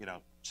you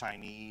know,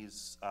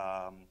 Chinese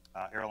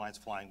airlines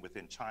flying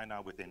within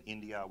China, within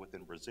India,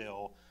 within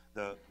Brazil.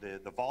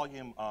 The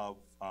volume of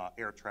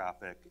air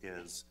traffic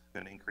is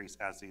going to increase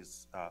as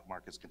these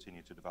markets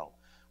continue to develop.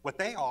 What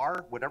they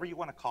are, whatever you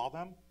want to call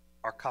them,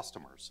 are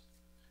customers,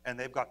 and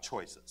they've got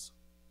choices,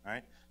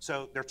 right?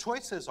 So their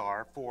choices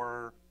are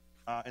for,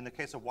 in the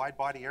case of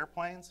wide-body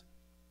airplanes,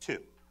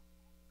 two.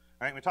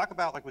 Right? We talk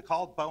about, like we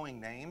call Boeing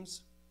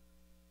names.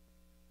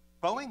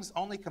 Boeing's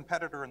only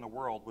competitor in the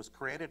world was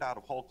created out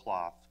of whole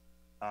cloth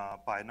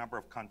by a number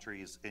of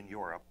countries in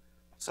Europe,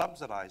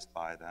 subsidized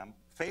by them,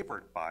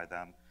 favored by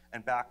them,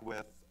 and backed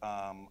with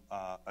a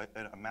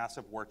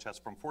massive war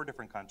chest from 4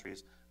 different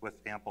countries with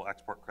ample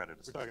export credit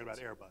assistance. We're talking about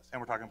Airbus.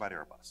 And we're talking about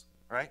Airbus,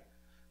 right?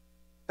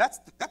 That's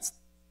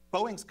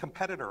Boeing's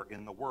competitor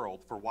in the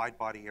world for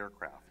wide-body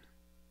aircraft,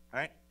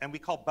 right? And we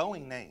call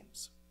Boeing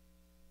names,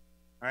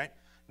 right?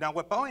 Now,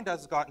 what Boeing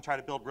does is go out and try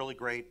to build really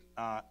great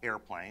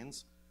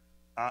airplanes.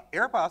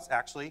 Airbus,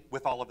 actually,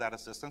 with all of that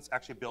assistance,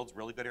 actually builds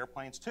really good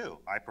airplanes too.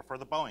 I prefer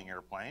the Boeing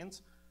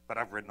airplanes, but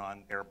I've ridden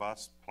on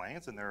Airbus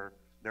planes, and they're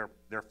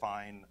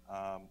fine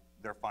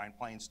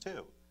planes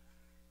too.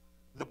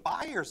 The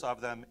buyers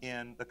of them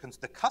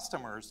the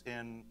customers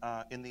in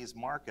these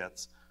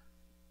markets,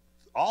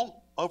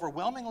 all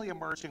overwhelmingly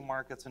emerging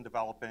markets and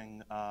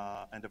developing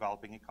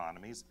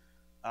economies,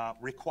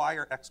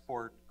 require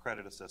export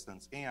credit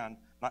assistance, and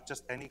not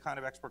just any kind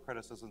of export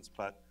credit assistance,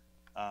 but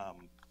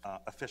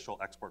official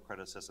export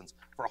credit assistance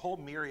for a whole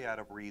myriad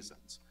of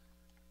reasons.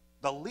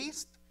 The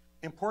least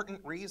important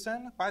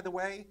reason, by the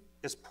way,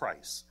 is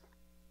price.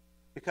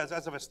 Because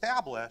as I've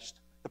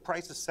established, the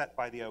price is set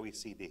by the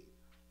OECD.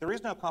 There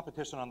is no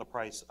competition on the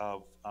price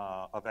of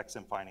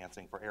EXIM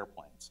financing for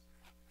airplanes.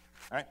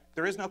 Right?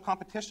 There is no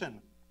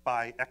competition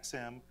by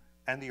EXIM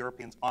and the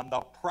Europeans on the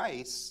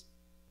price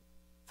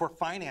for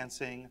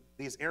financing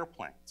these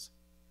airplanes.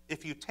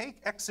 If you take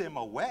EXIM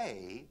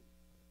away,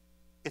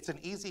 it's an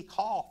easy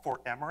call for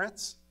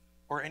Emirates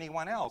or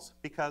anyone else,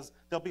 because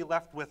they'll be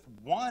left with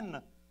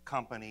one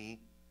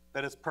company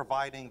that is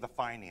providing the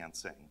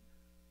financing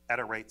at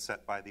a rate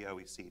set by the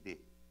OECD.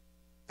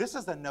 This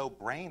is a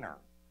no-brainer.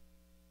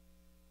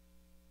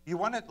 You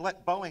want to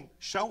let Boeing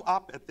show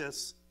up at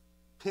this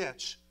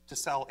pitch to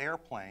sell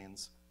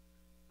airplanes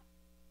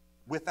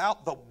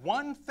without the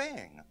one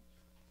thing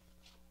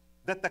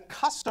that the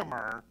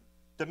customer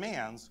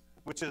demands,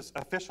 which is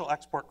official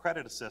export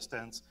credit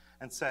assistance,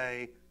 and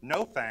say,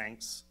 no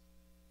thanks,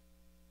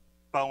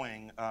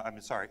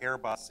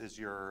 Airbus is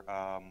your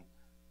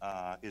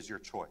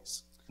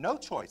choice. No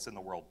choice in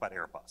the world but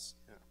Airbus.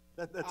 Yeah.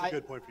 That's a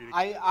good point for you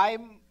to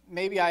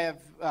maybe I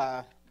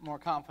have more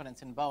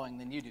confidence in Boeing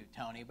than you do,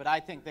 Tony, but I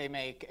think they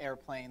make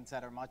airplanes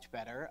that are much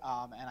better.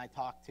 And I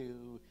talk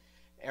to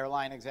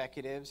airline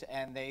executives,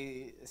 and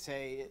they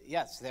say,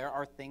 yes, there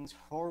are things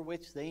for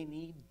which they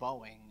need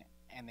Boeing,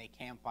 and they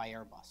can't buy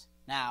Airbus.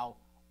 Now,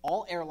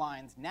 all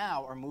airlines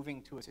now are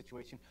moving to a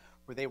situation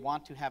where they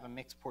want to have a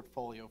mixed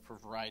portfolio for a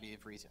variety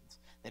of reasons.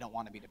 They don't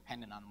want to be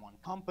dependent on one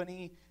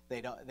company.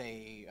 They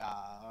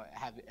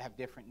have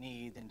different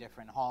needs and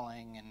different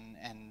hauling,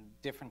 and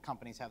different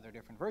companies have their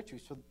different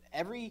virtues. So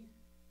every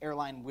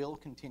airline will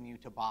continue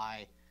to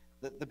buy,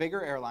 the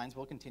bigger airlines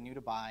will continue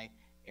to buy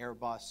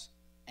Airbus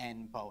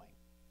and Boeing.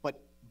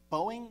 But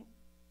Boeing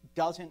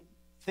doesn't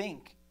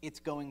think it's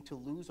going to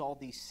lose all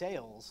these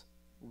sales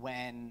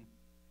when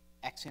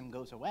EXIM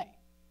goes away.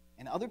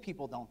 And other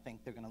people don't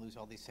think they're going to lose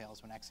all these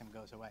sales when EXIM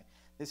goes away.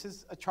 This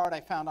is a chart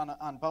I found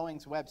on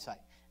Boeing's website,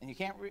 and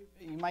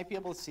you might be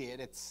able to see it.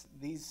 It's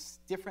these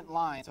different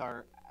lines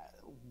are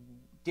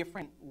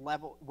different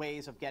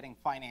ways of getting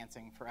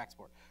financing for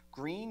export.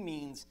 Green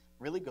means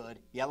really good.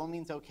 Yellow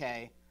means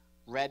okay.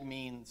 Red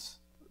means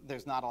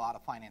there's not a lot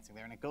of financing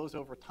there, and it goes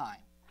over time.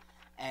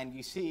 And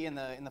you see in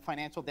the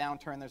financial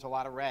downturn, there's a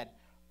lot of red.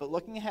 But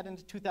looking ahead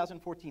into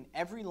 2014,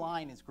 every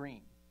line is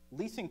green.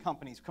 Leasing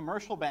companies,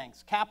 commercial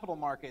banks, capital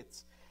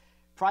markets,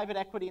 private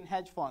equity and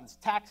hedge funds,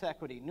 tax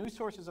equity, new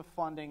sources of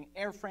funding,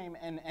 airframe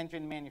and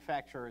engine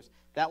manufacturers.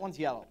 That one's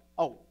yellow.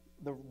 Oh,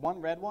 the one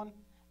red one,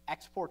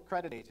 export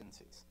credit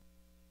agencies.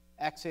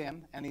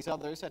 EXIM and these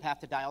others that have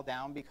to dial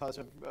down because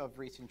of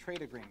recent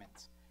trade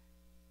agreements.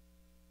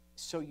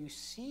 So you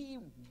see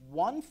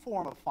one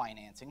form of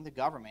financing, the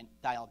government,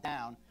 dial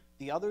down.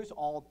 The others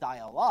all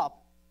dial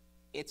up.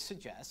 it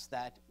suggests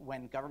that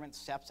when government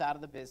steps out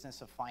of the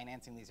business of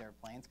financing these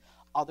airplanes,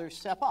 others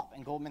step up.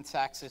 And Goldman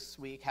Sachs this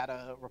week had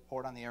a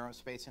report on the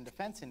aerospace and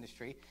defense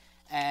industry,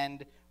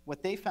 and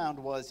what they found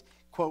was,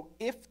 quote,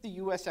 if the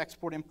U.S.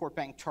 Export-Import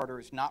Bank charter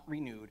is not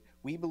renewed,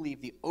 we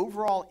believe the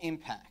overall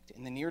impact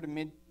in the near to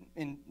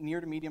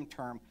medium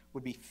term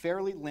would be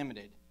fairly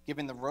limited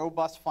given the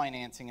robust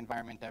financing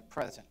environment at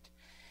present.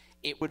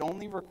 It would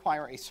only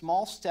require a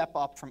small step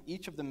up from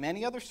each of the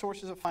many other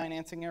sources of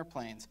financing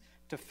airplanes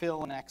to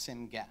fill an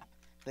EXIM gap.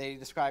 They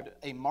described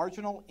a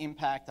marginal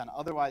impact on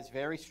otherwise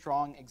very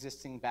strong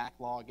existing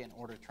backlog and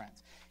order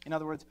trends. In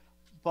other words,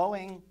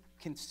 Boeing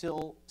can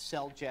still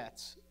sell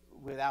jets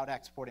without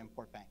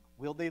Export-Import Bank.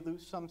 Will they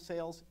lose some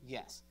sales?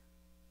 Yes.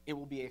 It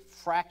will be a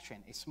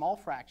fraction, a small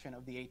fraction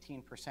of the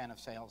 18% of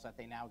sales that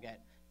they now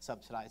get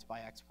subsidized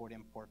by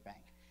Export-Import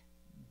Bank.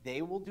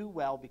 They will do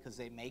well because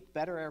they make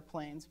better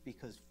airplanes,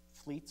 because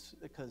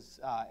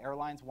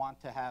airlines want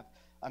to have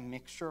a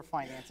mixture of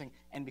financing,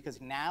 and because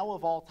now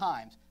of all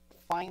times,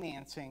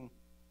 financing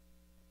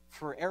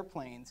for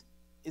airplanes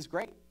is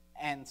great.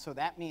 And so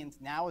that means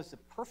now is the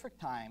perfect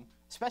time,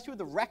 especially with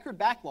the record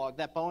backlog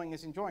that Boeing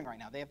is enjoying right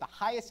now. They have the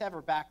highest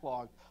ever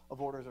backlog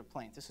of orders of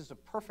planes. This is a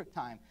perfect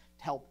time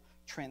to help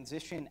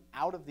transition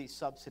out of these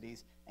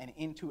subsidies and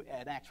into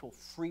an actual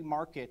free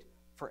market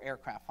for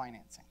aircraft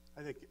financing.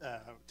 I think,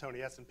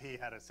 Tony, S&P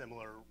had a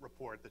similar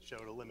report that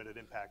showed a limited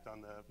impact on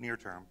the near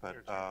term, but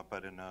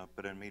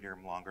in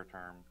medium, longer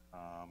term,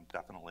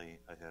 definitely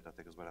a hit, I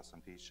think is what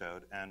S&P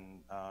showed.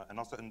 And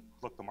also,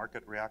 look, the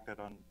market reacted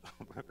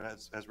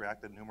has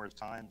reacted numerous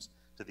times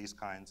to these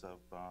kinds of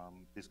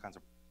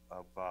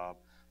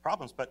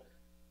problems. But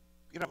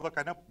look,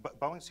 I know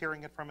Boeing's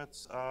hearing it from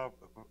its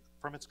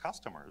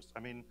customers. I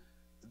mean,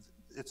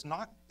 it is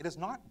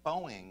not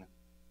Boeing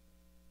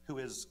who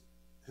is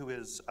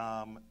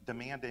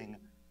demanding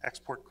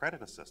export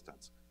credit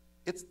assistance.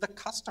 It's the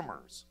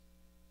customers.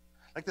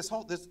 Like this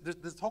whole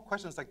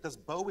question is like, does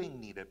Boeing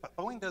need it? But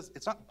Boeing does.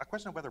 It's not a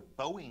question of whether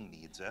Boeing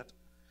needs it.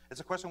 It's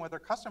a question of whether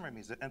a customer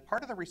needs it. And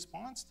part of the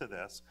response to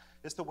this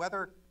is to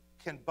whether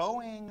can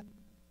Boeing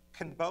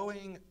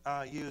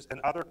use,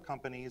 and other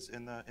companies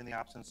in the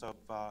absence of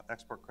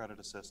export credit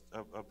assist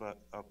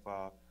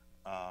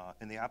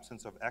in the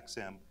absence of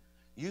EXIM,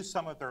 use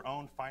some of their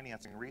own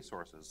financing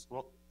resources.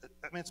 Well,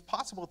 I mean, it's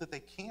possible that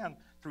they can,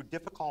 through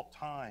difficult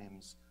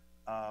times,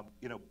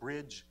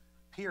 bridge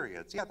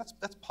periods. Yeah,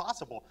 that's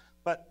possible.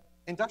 But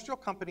industrial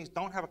companies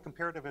don't have a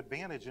comparative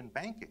advantage in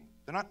banking.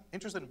 They're not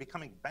interested in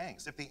becoming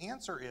banks. If the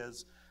answer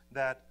is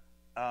that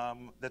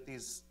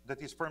these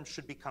firms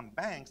should become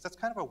banks, that's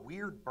kind of a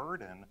weird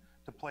burden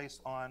to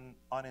place on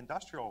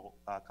industrial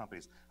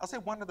companies. I'll say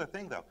one other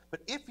thing, though.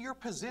 But if your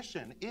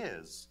position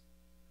is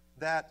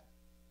that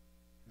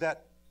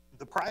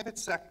the private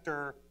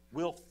sector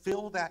will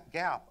fill that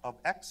gap of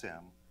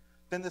EXIM,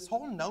 then this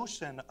whole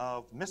notion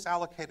of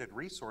misallocated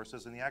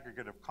resources in the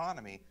aggregate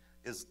economy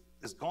is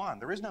gone.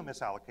 There is no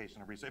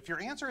misallocation of resources. If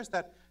your answer is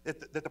that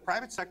the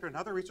private sector and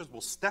other resources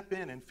will step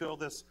in and fill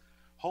this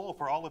hole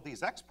for all of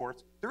these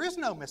exports, there is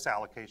no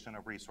misallocation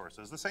of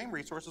resources. The same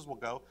resources will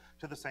go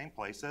to the same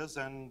places,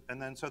 and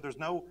then so there's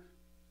no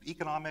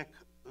economic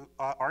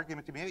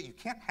argument to be made. You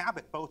can't have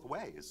it both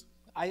ways.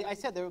 I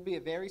said there would be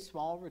a very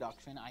small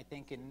reduction, I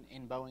think,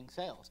 in Boeing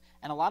sales.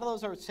 And a lot of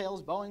those are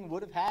sales Boeing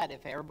would have had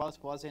if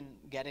Airbus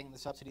wasn't getting the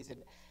subsidies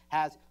it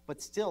has.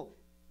 But still,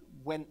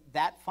 when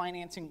that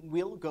financing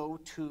will go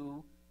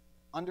to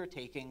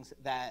undertakings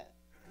that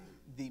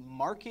the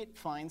market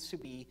finds to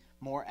be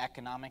more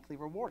economically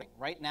rewarding.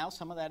 Right now,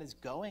 some of that is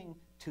going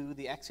to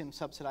the EXIM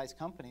subsidized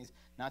companies,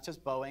 not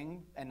just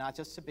Boeing and not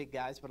just the big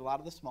guys, but a lot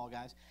of the small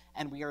guys.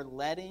 And we are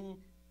letting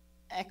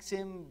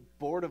EXIM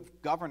Board of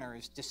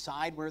Governors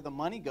decide where the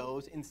money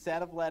goes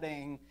instead of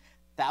letting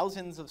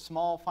thousands of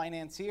small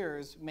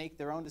financiers make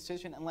their own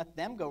decision and let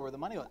them go where the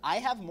money goes. I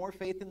have more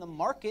faith in the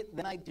market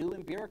than I do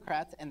in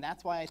bureaucrats, and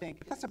that's why I think.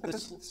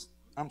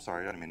 I'm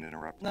sorry, I didn't mean to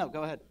interrupt. No,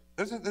 go ahead.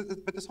 But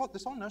this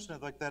whole notion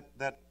of like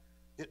that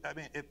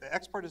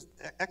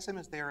EXIM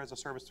is there as a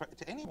service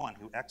to anyone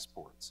who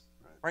exports,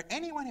 right?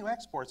 Anyone who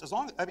exports, as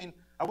long as,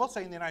 I will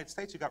say in the United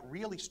States, you've got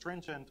really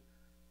stringent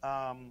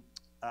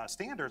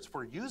standards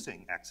for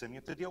using EXIM. You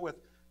have to deal with,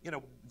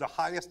 the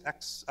highest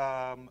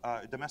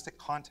domestic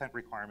content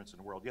requirements in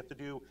the world. You have to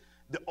do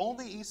the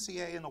only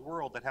ECA in the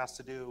world that has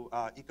to do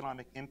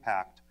economic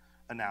impact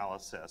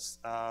analysis.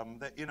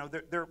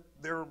 There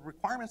are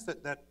requirements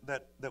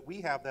that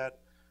we have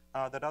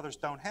that others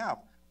don't have.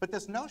 But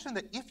this notion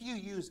that if you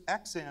use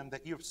EXIM,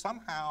 that you're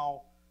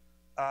somehow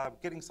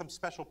getting some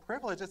special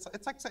privilege, it's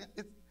like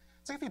if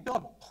you build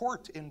a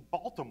port in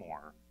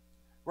Baltimore,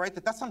 right?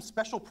 That's some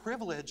special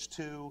privilege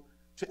to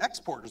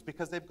exporters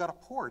because they've got a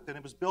port and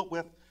it was built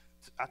with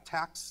a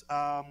tax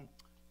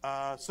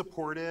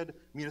supported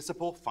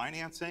municipal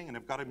financing and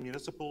they've got a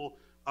municipal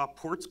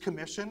ports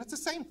commission. It's the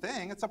same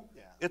thing. It's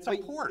a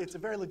port. It's a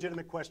very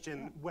legitimate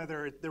question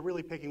whether they're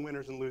really picking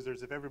winners and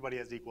losers if everybody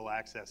has equal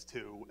access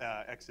to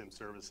EXIM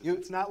services.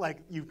 It's not like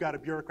you've got a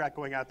bureaucrat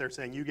going out there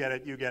saying you get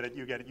it, you get it,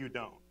 you get it, you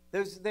don't.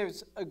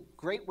 There's a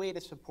great way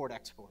to support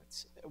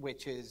exports,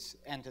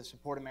 and to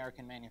support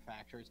American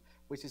manufacturers,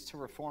 which is to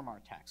reform our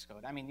tax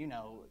code. I mean, you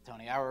know,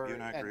 Tony,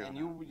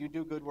 you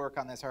do good work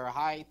on this. Our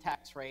high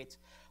tax rates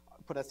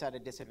put us at a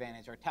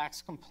disadvantage. Our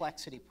tax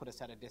complexity put us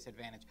at a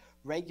disadvantage.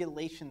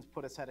 Regulations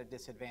put us at a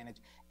disadvantage.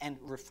 And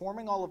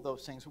reforming all of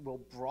those things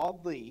will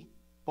broadly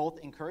both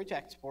encourage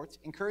exports,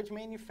 encourage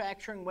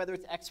manufacturing, whether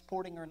it's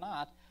exporting or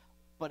not,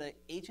 but an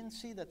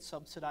agency that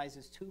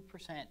subsidizes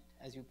 2%,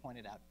 as you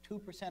pointed out,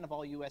 2% of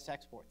all U.S.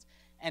 exports.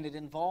 And it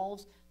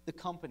involves the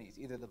companies,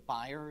 either the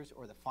buyers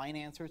or the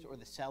financiers or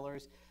the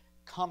sellers,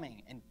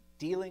 coming and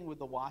dealing with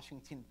the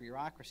Washington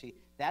bureaucracy.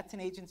 That's an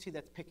agency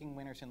that's picking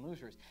winners and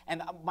losers.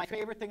 And my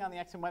favorite thing on the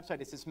EXIM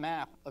website is this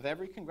map of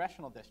every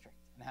congressional district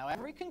and how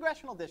every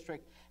congressional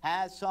district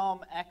has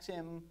some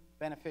EXIM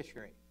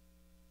beneficiary.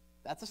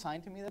 That's a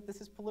sign to me that this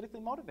is politically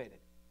motivated.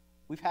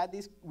 We've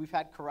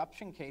had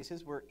corruption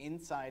cases where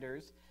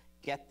insiders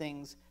get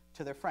things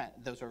to their friend.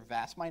 Those are a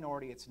vast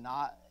minority. It's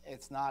not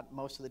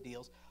most of the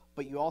deals.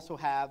 But you also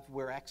have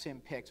where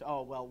EXIM picks,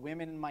 oh, well,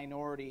 women in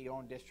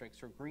minority-owned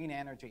districts or green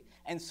energy.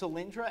 And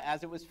Solyndra,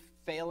 as it was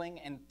failing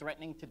and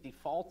threatening to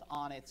default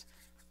on its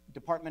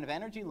Department of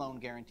Energy loan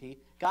guarantee,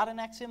 got an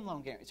EXIM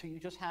loan guarantee. So you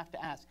just have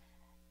to ask,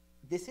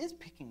 this is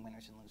picking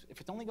winners and losers.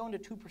 If it's only going to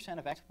 2%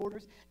 of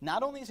exporters,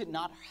 not only is it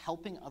not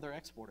helping other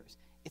exporters,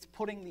 it's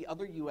putting the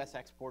other U.S.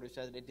 exporters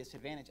at a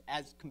disadvantage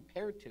as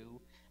compared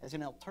to, as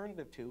an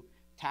alternative to,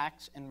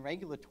 tax and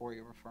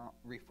regulatory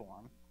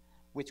reform,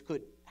 which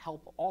could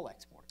help all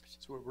exporters.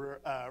 So we're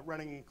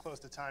running close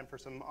to time for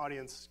some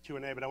audience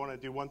Q&A, but I want to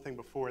do one thing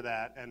before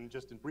that, and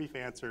just in brief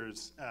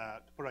answers,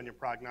 to put on your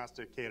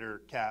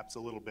prognosticator caps a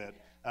little bit.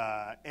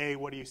 A,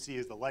 what do you see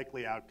as the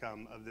likely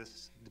outcome of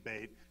this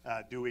debate?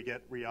 Do we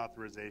get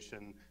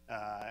reauthorization?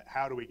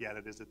 How do we get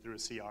it? Is it through a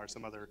CR,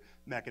 some other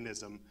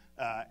mechanism?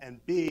 And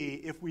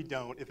B, if we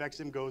don't, if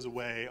EXIM goes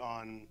away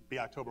on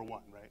October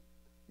 1, right?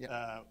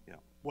 Yeah.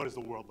 What does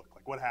the world look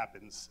like? What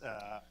happens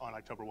on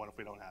October 1 if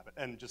we don't have it?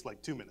 And just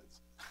like 2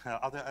 minutes.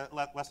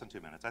 Less than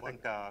 2 minutes. I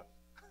think.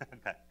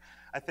 Okay.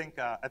 I think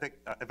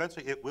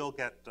eventually it will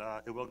get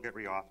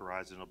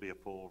reauthorized, and it'll be a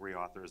full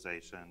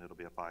reauthorization. It'll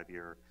be a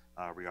 5-year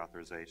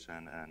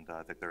reauthorization, and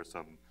I think there's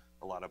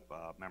a lot of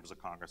members of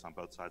Congress on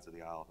both sides of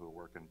the aisle who are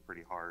working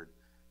pretty hard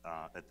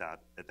at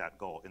that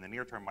goal. In the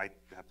near term, might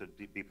have to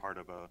be part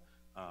of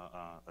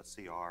a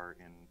CR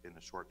in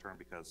the short term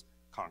because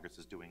Congress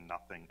is doing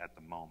nothing at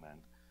the moment.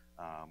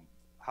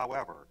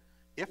 However,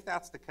 if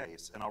that's the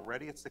case, and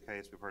already it's the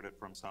case, we've heard it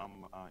from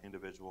some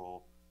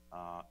individual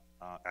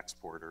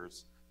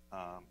exporters,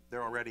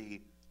 they're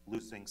already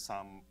losing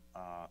some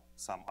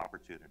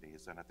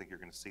opportunities, and I think you're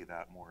going to see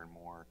that more and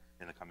more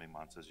in the coming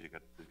months as you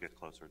get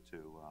closer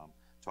to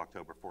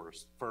October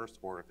 1st,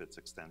 or if it's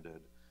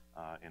extended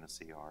in a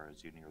CR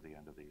as you near the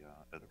end of the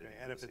okay.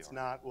 And if it's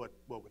not, what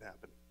would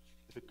happen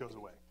if it goes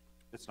away?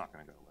 It's not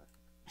going to go away.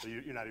 So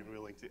you're not even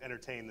willing to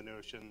entertain the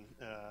notion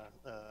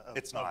of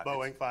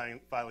Boeing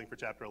filing for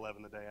Chapter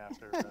 11 the day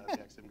after the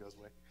EXIM goes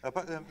away?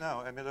 But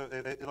no, I mean,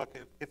 look,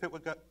 if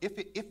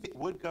it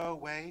would go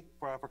away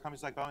for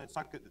companies like Boeing, it's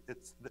not good.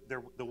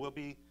 There will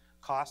be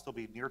cost. There'll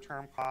be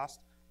near-term cost,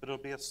 but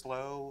it'll be a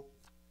slow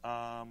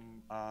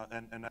and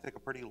I think a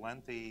pretty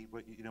lengthy.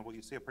 What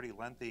you see a pretty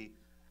lengthy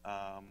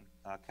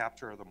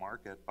capture of the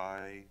market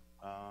by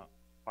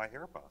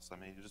Airbus. I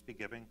mean, you just be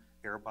giving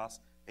Airbus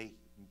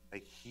a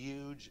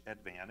huge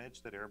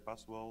advantage that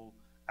Airbus will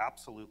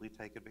absolutely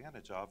take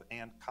advantage of,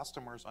 and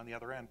customers on the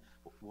other end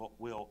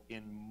will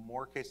in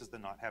more cases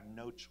than not have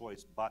no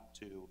choice but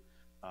to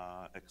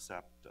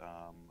accept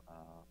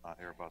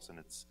Airbus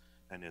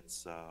and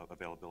its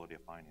availability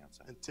of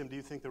financing. And Tim, do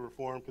you think the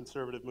reform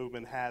conservative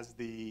movement has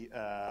the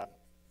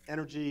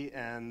energy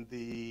and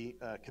the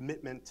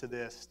commitment to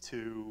this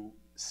to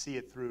see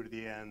it through to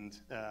the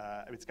end?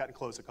 I mean, it's gotten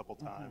close a couple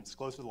times,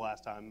 closer the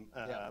last time,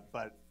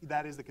 but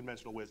that is the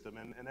conventional wisdom,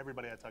 and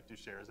everybody I talk to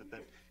shares it,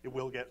 that it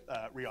will get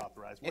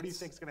reauthorized. What do you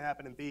think is going to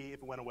happen, and B,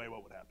 if it went away,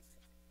 what would happen?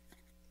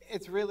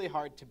 It's really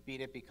hard to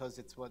beat it because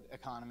it's what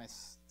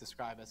economists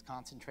describe as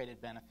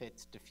concentrated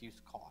benefits,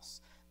 diffuse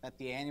costs. That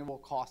the annual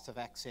cost of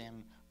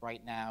EXIM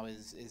right now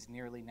is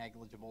nearly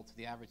negligible to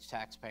the average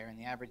taxpayer, and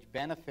the average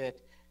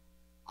benefit,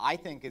 I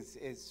think,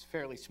 is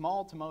fairly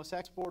small to most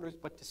exporters,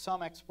 but to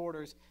some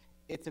exporters,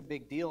 it's a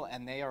big deal,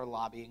 and they are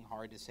lobbying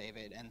hard to save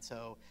it. And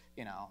so,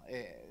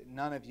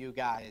 none of you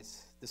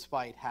guys,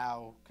 despite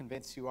how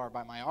convinced you are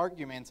by my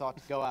arguments, ought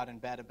to go out and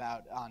bet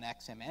on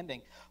EXIM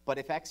ending. But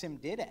if EXIM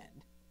did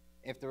end,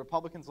 if the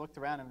Republicans looked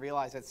around and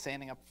realized that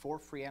standing up for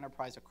free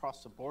enterprise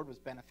across the board was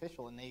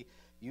beneficial, and they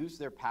used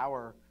their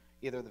power,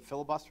 either the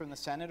filibuster in the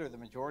Senate or the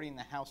majority in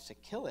the House, to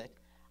kill it,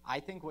 I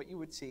think what you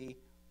would see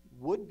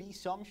would be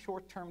some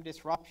short-term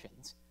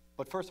disruptions.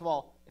 But first of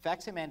all, if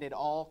EXIM ended,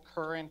 all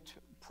current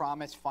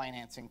promised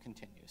financing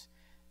continues.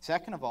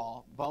 Second of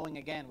all, Boeing,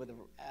 again, with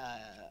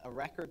a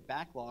record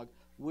backlog,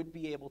 would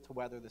be able to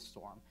weather the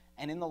storm.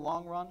 And in the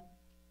long run,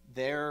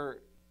 their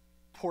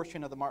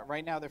portion of the market,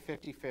 right now they're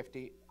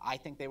 50-50, I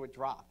think they would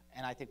drop.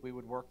 And I think we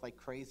would work like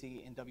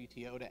crazy in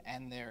WTO to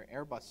end their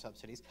Airbus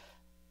subsidies.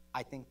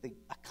 I think the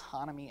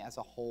economy as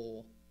a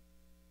whole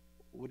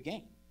would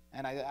gain.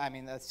 And I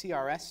mean, the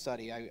CRS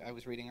study I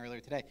was reading earlier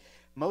today,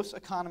 most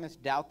economists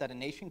doubt that a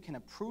nation can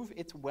improve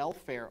its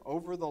welfare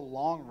over the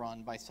long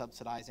run by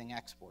subsidizing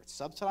exports.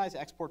 Subsidized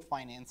export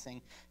financing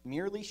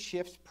merely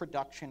shifts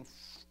production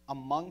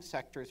among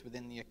sectors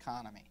within the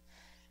economy.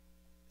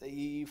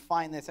 You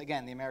find this,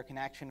 again, the American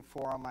Action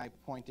Forum I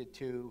pointed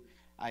to,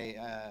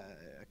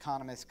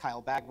 economists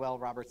Kyle Bagwell,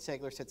 Robert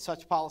Segler said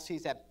such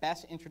policies at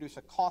best introduce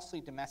a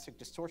costly domestic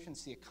distortion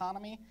to the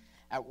economy,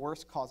 at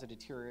worst cause a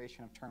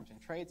deterioration of terms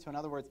and trade. So in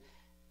other words,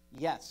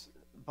 yes,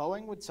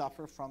 Boeing would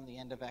suffer from the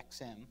end of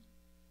XM,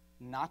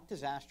 not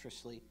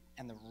disastrously,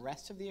 and the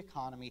rest of the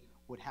economy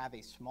would have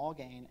a small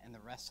gain, and the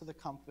rest of the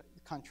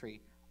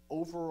country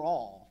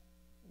overall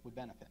would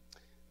benefit.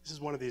 This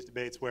is one of these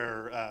debates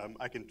where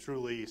I can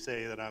truly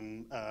say that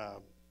I'm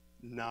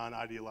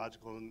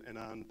non-ideological and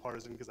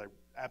nonpartisan, because I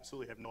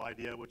absolutely have no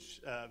idea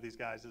which of these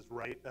guys is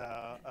right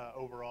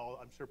overall.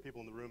 I'm sure people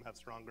in the room have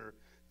stronger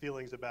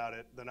feelings about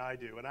it than I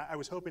do. And I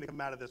was hoping to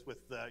come out of this with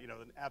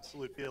an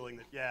absolute feeling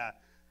that, yeah,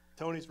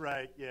 Tony's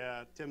right,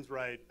 yeah, Tim's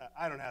right.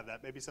 I don't have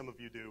that. Maybe some of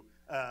you do.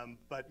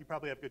 But you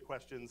probably have good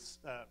questions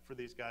for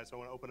these guys, so I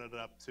want to open it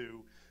up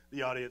to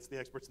the audience, the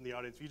experts in the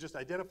audience. If you just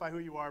identify who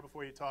you are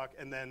before you talk,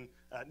 and then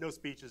no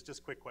speeches,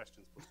 just quick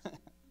questions, please.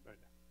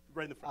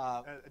 Right in the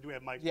front. Do we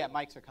have mics? Yeah,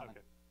 mics are coming. Okay.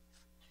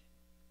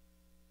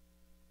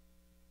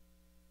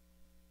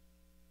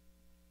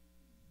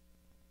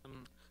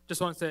 Just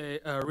want to say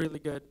a really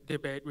good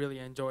debate, really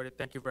enjoyed it.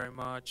 Thank you very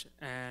much.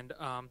 And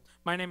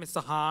my name is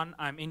Sahan.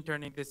 I'm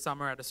interning this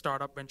summer at a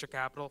startup venture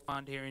capital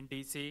fund here in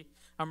DC.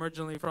 I'm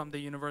originally from the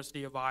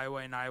University of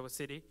Iowa in Iowa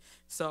City.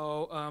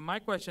 So my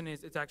question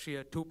is, it's actually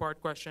a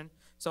two-part question.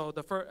 So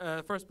the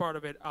first part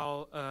of it,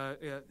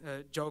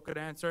 Joe could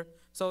answer.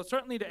 So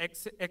certainly the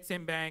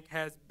Exim Bank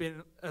has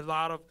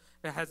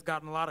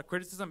gotten a lot of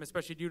criticism,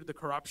 especially due to the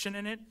corruption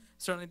in it.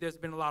 Certainly there's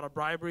been a lot of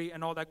bribery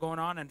and all that going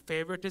on, and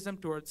favoritism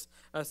towards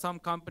some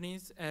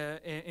companies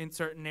in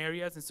certain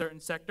areas, in certain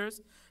sectors.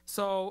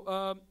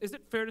 So is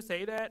it fair to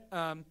say that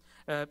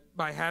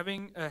by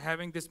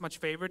having this much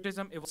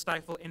favoritism, it will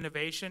stifle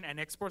innovation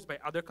and exports by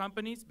other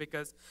companies,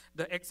 because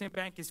the Exim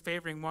Bank is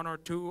favoring 1 or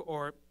 2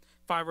 or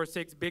 5 or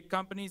 6 big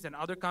companies, and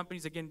other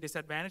companies are getting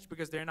disadvantaged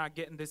because they're not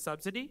getting this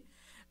subsidy?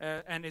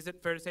 And is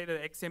it fair to say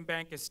that the Exim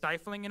Bank is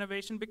stifling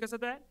innovation because of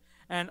that?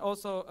 And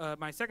also,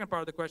 my second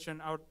part of the question,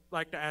 I would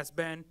like to ask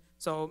Ben.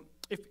 So,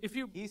 if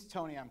you... He's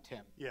Tony, I'm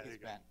Tim. Yeah, he's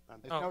Ben.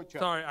 There's no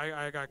joke. Sorry,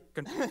 I got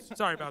confused.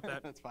 Sorry about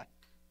that. That's fine.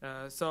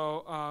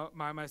 So,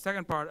 my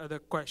second part of the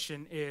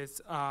question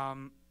is,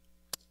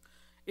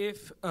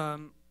 if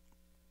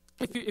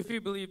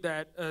you believe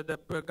that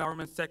the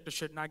government sector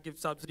should not give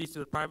subsidies to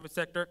the private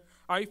sector,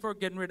 are you for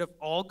getting rid of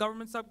all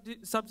government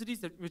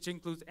subsidies, which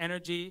includes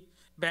energy,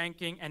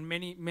 banking, and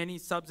many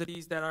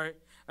subsidies that are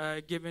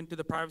given to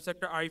the private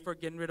sector? Are you for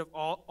getting rid of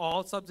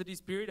all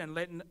subsidies, period, and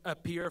letting a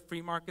pure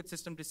free market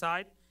system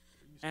decide?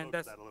 And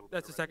that's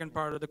the second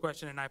part of the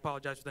question, and I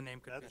apologize for the name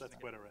confusion. That's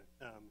quite all right.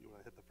 You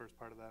want to hit the first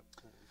part of that?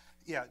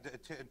 Yeah,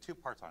 two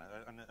parts on it.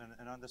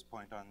 And on this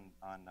point on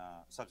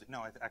subsidy,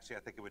 no, actually I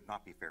think it would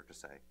not be fair to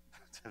say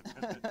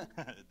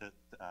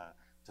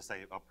to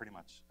say pretty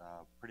much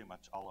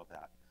all of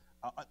that.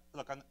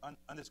 Look,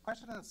 on this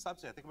question of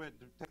subsidy, I think we have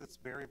to take this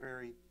very,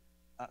 very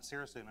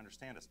seriously and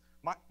understand this.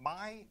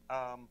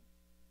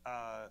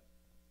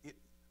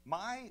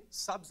 My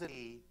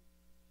subsidy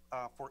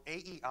for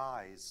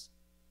AEI's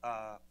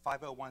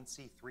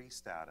 501c3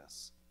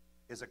 status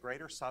is a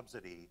greater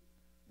subsidy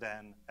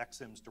than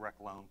Exim's direct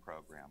loan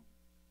program,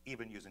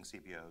 even using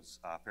CBO's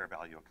fair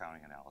value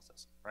accounting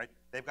analysis, right?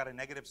 They've got a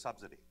negative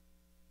subsidy,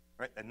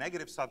 right? A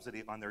negative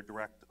subsidy on their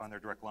direct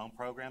loan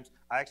programs.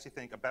 I actually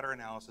think a better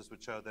analysis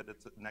would show that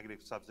it's a negative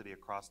subsidy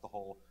across the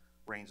whole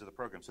range of the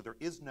program. So there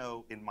is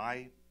no,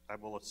 I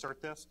will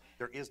assert this,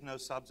 there is no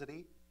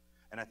subsidy,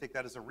 and I think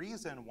that is a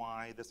reason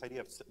why this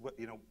idea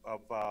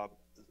of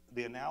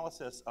the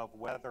analysis of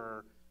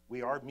whether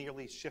we are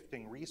merely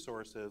shifting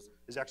resources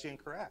is actually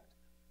incorrect,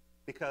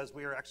 because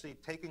we are actually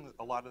taking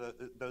a lot of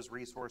those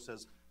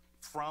resources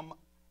from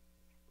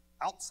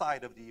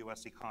outside of the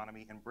U.S.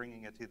 economy and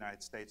bringing it to the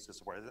United States to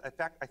support it. In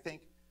fact, I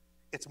think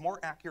it's more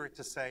accurate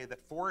to say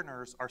that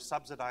foreigners are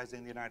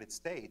subsidizing the United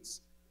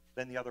States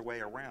than the other way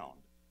around.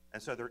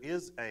 And so there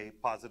is a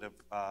positive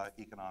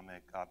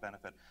economic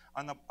benefit.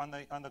 On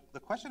the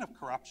question of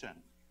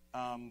corruption,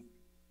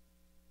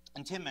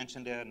 and Tim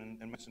mentioned it and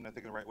mentioned, I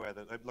think, in the right way.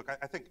 That, look,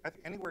 I think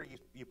anywhere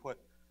you put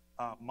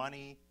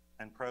money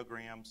and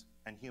programs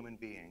and human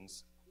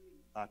beings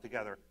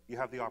together, you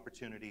have the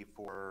opportunity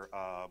for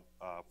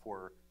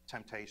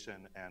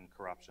temptation and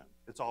corruption.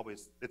 It's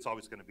always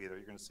going to be there.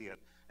 You're going to see it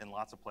in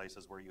lots of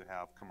places where you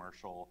have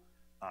commercial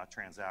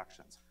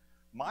transactions.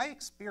 My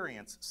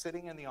experience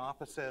sitting in the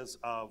offices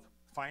of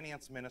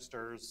finance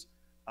ministers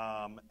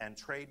and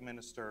trade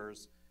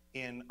ministers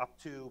in up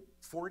to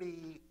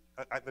 40,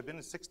 I've been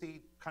in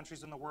 60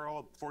 countries in the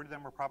world, 40 of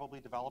them are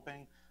probably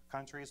developing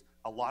countries.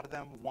 A lot of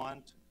them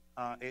want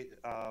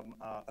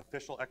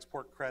official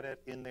export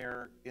credit in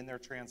their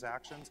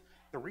transactions.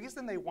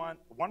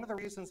 One of the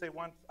reasons they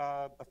want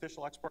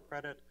official export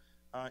credit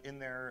in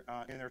their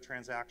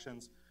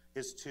transactions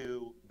is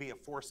to be a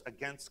force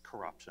against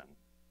corruption,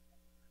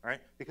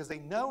 right? Because they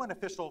know an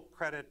official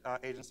credit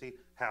agency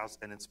has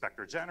an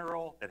inspector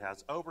general, it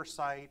has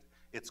oversight,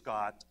 it's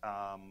got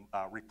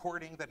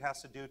reporting that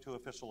has to do to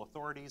official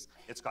authorities,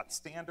 it's got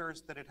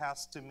standards that it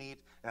has to meet,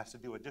 it has to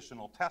do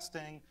additional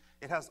testing,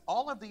 it has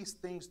all of these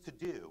things to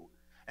do.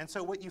 And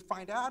so what you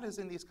find out is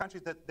in these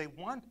countries that they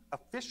want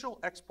official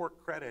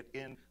export credit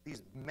in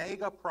these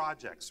mega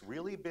projects,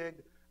 really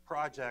big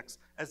projects,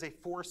 as a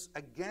force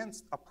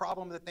against a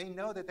problem that they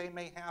know that they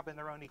may have in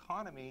their own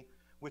economy,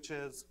 which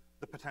is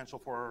the potential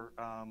for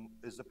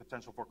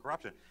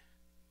corruption.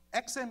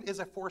 EXIM is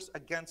a force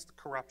against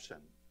corruption.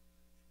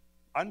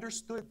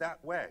 Understood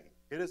that way,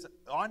 it is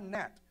on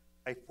net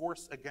a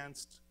force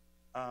against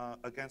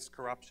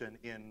corruption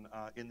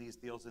in these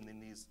deals and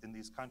in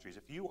these countries.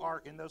 If you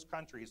are in those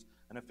countries,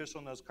 an official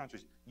in those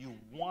countries, you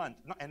want,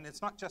 and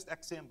it's not just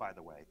EXIM, by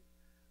the way,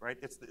 right?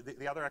 It's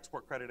the other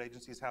export credit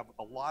agencies have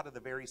a lot of the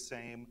very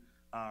same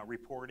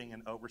reporting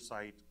and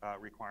oversight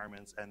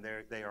requirements, and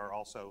they are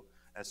also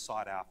as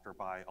sought after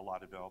by a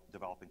lot of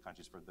developing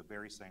countries for the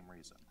very same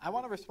reason. I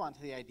want to respond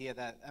to the idea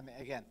that, I mean,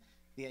 again,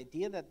 the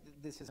idea that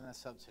this isn't a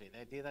subsidy,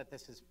 the idea that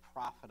this is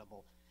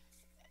profitable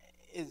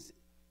is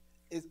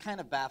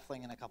kind of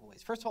baffling in a couple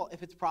ways. First of all,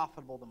 if it's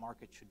profitable, the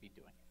market should be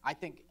doing it. I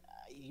think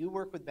you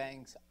work with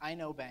banks, I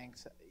know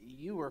banks,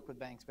 you work with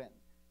banks, but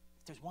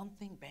if there's one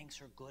thing banks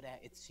are good at,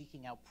 it's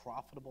seeking out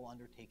profitable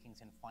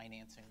undertakings and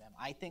financing them.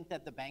 I think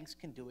that the banks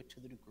can do it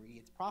to the degree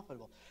it's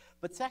profitable.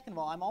 But second of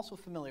all, I'm also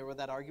familiar with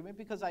that argument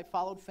because I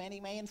followed Fannie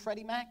Mae and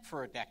Freddie Mac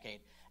for a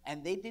decade,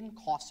 and they didn't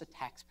cost the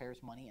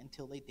taxpayers money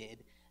until they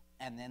did,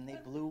 and then they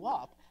blew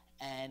up,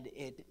 and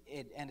it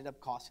ended up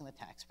costing the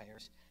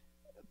taxpayers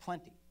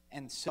plenty.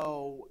 And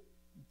so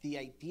the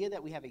idea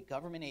that we have a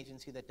government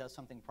agency that does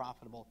something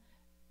profitable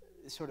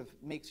sort of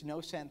makes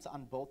no sense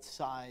on both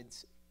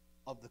sides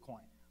of the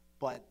coin.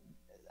 But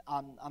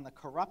on the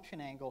corruption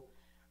angle,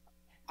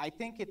 I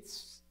think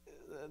it's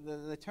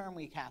the term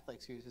we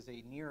Catholics use is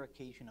a near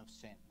occasion of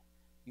sin.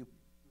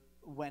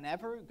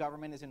 Whenever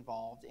government is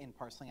involved in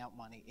parceling out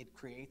money, it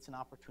creates an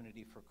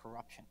opportunity for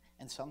corruption.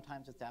 And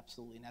sometimes it's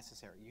absolutely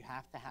necessary. You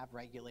have to have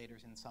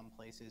regulators in some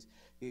places.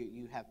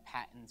 You have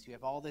patents. You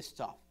have all this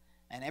stuff.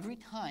 And every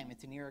time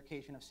it's a near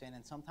occasion of sin,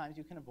 and sometimes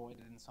you can avoid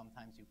it and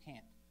sometimes you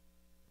can't.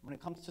 When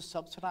it comes to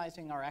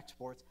subsidizing our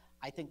exports,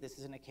 I think this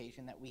is an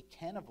occasion that we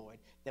can avoid,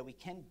 that we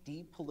can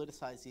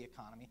depoliticize the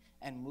economy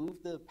and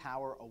move the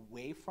power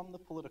away from the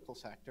political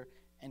sector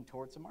and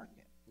towards the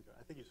market. Okay.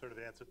 I think you sort of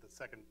answered the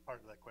second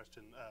part of that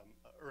question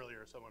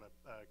earlier, so I want to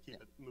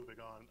keep it moving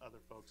on. Other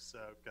folks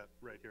got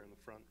right here in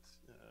the front.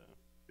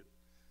 Good.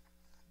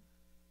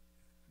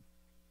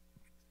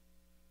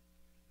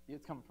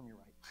 It's coming from your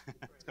right.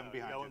 It's coming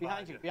behind you.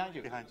 Behind you. Behind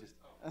you. Behind you.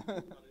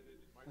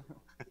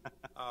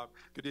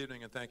 Good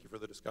evening, and thank you for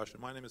the discussion.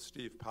 My name is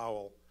Steve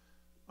Powell.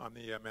 I'm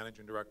the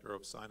managing director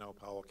of Sino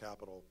Powell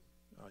Capital.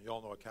 You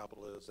all know what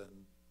capital is, and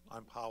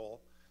I'm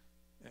Powell,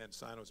 and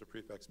Sino is a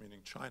prefix meaning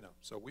China.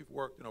 So we've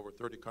worked in over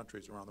 30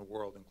 countries around the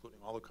world, including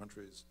all the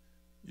countries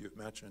you've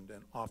mentioned,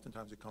 and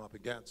oftentimes we come up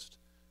against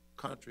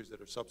countries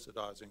that are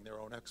subsidizing their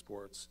own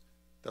exports.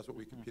 That's what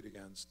we compete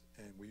against,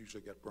 and we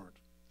usually get burnt.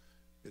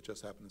 It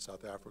just happened in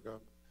South Africa,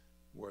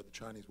 where the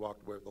Chinese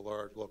walked away with a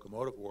large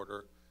locomotive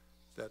order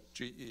that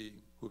GE,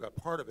 who got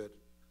part of it,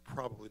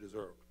 probably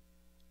deserved.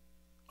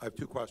 I have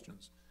two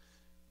questions.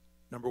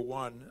 Number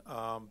one,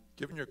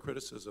 given your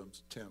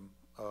criticisms, Tim,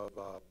 of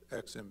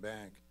Exim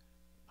Bank,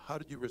 how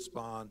did you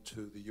respond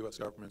to the U.S.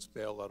 government's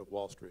bailout of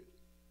Wall Street?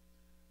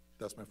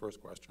 That's my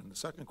first question. The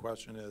second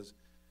question is,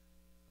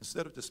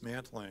 instead of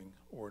dismantling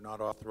or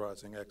not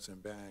authorizing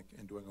Exim Bank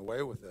and doing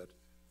away with it,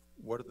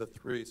 what are the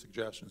three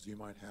suggestions you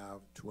might have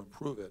to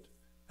improve it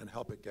and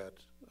help it get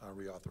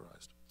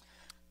reauthorized?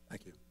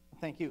 Thank you.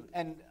 Thank you.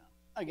 And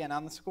again,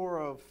 on the score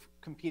of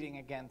competing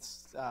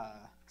against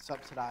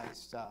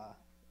subsidized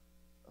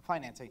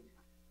financing,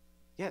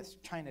 yes,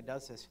 China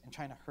does this, and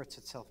China hurts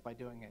itself by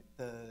doing it.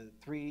 The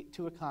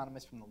two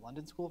economists from the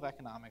London School of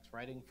Economics,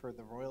 writing for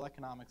the Royal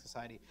Economic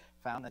Society,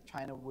 found that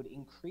China would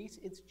increase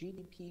its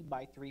GDP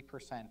by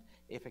 3%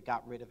 if it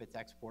got rid of its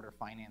exporter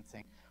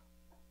financing.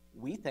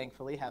 We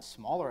thankfully have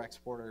smaller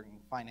exporter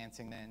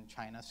financing than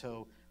China,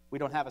 so we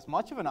don't have as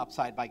much of an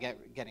upside by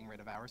getting rid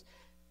of ours,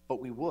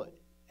 but we would.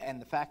 And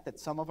the fact that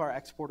some of our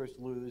exporters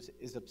lose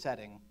is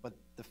upsetting, but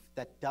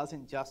that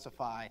doesn't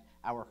justify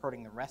our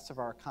hurting the rest of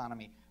our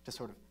economy to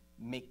sort of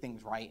make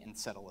things right and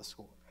settle a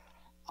score.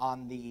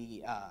 On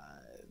the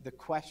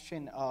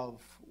question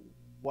of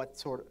what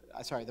sort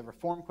of, sorry, the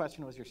reform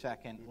question was your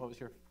second. What was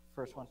your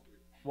first one?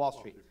 Wall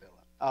Street.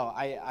 Oh,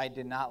 I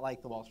did not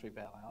like the Wall Street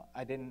bailout.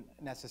 I didn't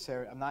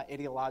necessarily, I'm not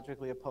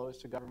ideologically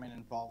opposed to government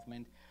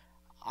involvement.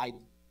 I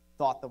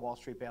thought the Wall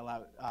Street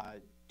bailout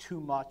too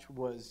much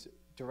was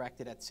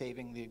directed at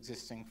saving the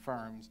existing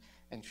firms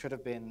and should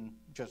have been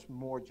just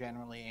more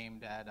generally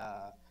aimed at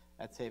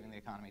at saving the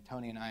economy.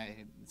 Tony and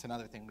I, it's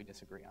another thing we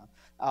disagree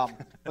on.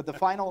 But the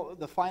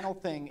final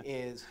thing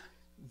is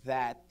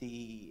that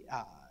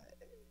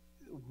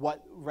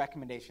what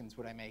recommendations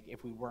would I make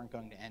if we weren't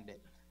going to end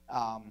it?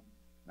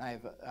 I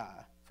have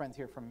friends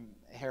here from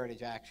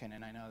Heritage Action,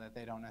 and I know that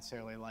they don't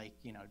necessarily like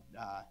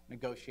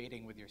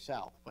negotiating with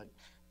yourself, but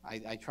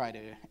I try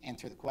to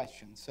answer the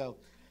question. So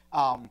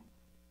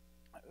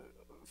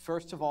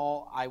first of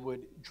all, I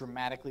would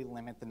dramatically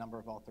limit the number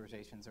of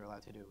authorizations they're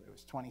allowed to do. It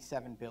was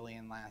 27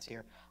 billion last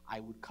year.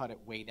 I would cut it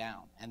way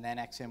down, and then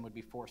EXIM would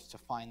be forced to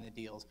find the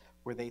deals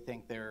where they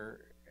think they're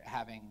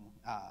having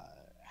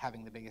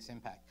the biggest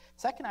impact.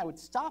 Second, I would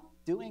stop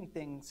doing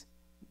things.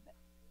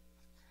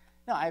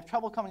 No, I have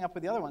trouble coming up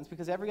with the other ones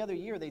because every other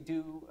year they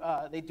do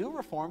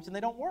reforms and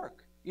they don't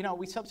work.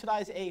 We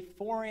subsidize a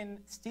foreign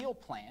steel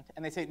plant,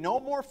 and they say no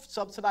more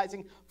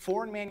subsidizing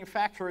foreign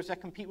manufacturers that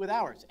compete with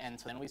ours. And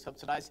so then we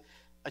subsidize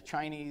a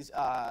Chinese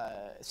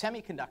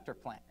semiconductor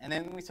plant, and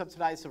then we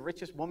subsidize the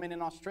richest woman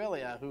in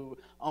Australia who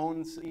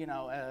owns,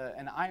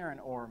 an iron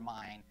ore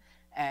mine.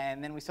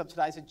 And then we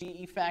subsidize a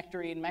GE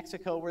factory in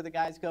Mexico where the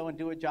guys go and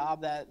do a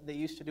job that they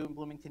used to do in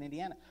Bloomington,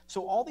 Indiana.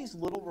 So all these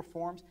little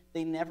reforms,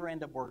 they never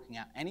end up working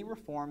out. Any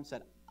reforms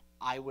that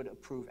I would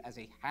approve as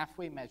a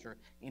halfway measure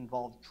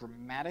involve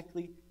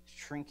dramatically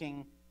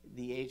shrinking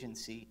the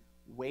agency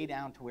way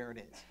down to where it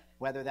is.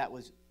 Whether that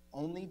was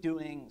only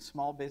doing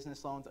small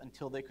business loans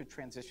until they could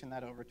transition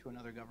that over to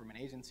another government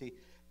agency,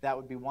 that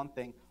would be one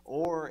thing.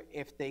 Or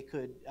if they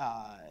could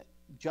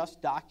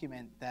just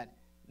document that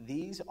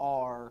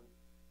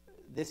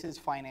this is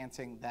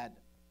financing that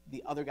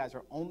the other guys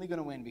are only going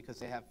to win because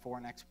they have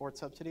foreign export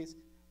subsidies.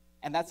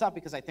 And that's not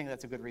because I think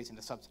that's a good reason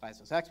to subsidize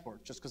those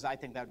exports, just because I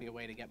think that would be a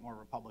way to get more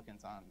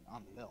Republicans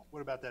on the bill.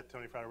 What about that,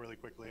 Tony Fratto, really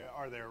quickly?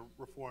 Are there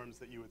reforms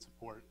that you would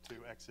support to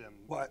EXIM?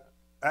 Well,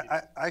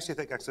 I actually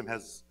think EXIM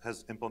has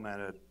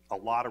implemented a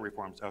lot of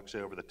reforms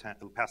actually over the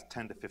past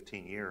 10 to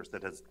 15 years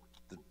that has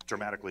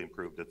dramatically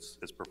improved its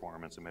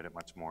performance and made it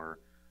much more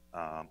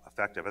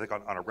effective. I think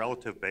on a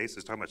relative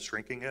basis, talking about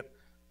shrinking it,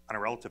 on a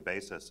relative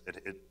basis,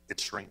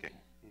 it's shrinking,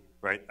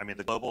 right? I mean,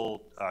 the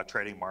global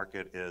trading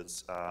market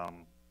is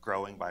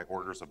growing by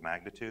orders of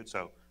magnitude.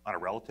 So on a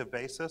relative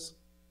basis,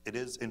 it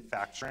is in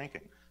fact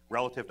shrinking.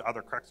 Relative to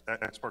other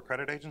export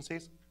credit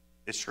agencies,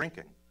 it's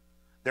shrinking.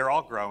 They're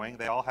all growing.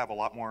 They all have a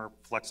lot more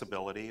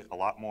flexibility, a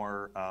lot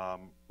more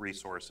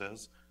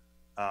resources.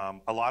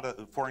 A lot of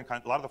the foreign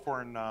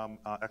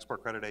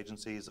export credit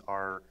agencies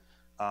are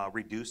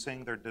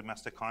reducing their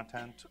domestic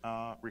content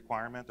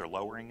requirement. They're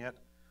lowering it.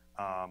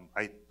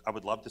 I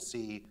would love to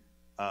see.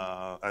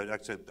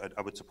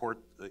 I would support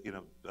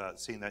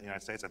seeing that in the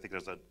United States. I think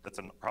that's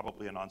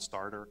probably a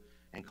non-starter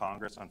in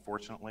Congress.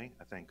 Unfortunately,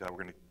 I think we're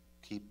going to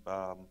keep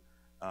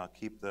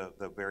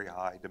the very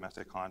high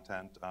domestic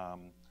content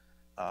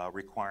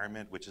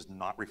requirement, which is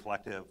not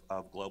reflective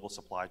of global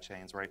supply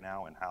chains right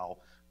now and how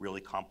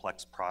really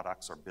complex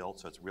products are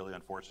built. So it's really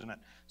unfortunate.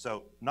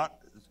 So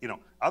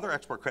other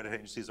export credit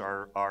agencies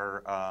are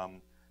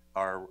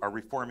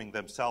reforming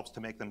themselves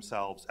to make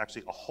themselves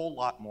actually a whole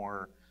lot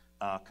more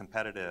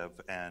competitive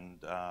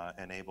and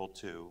able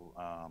to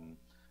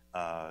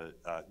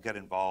get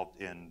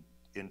involved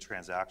in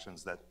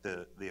transactions that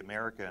the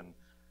American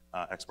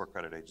export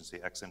credit agency,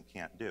 EXIM,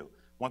 can't do.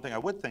 One thing I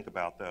would think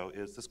about, though,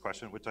 is this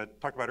question, which I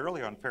talked about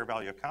earlier on fair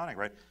value accounting,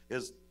 right,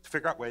 is to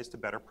figure out ways to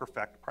better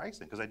perfect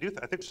pricing. Because I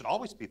think we should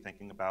always be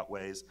thinking about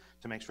ways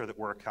to make sure that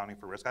we're accounting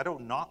for risk. I do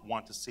not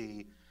want to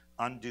see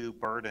undue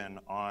burden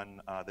on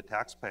the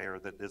taxpayer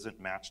that isn't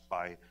matched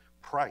by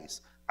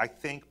price. I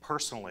think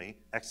personally,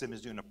 EXIM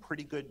is doing a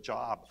pretty good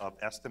job of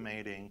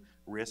estimating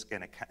risk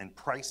and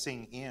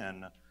pricing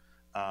in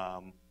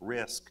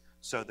risk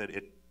so that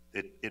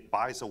it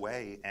buys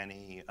away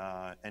any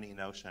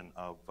notion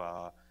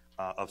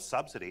of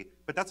subsidy.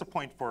 But that's a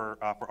point for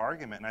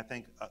argument, and I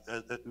think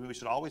that we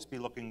should always be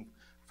looking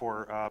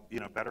for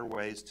better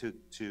ways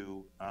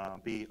to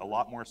be a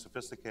lot more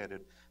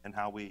sophisticated in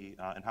how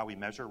we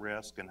measure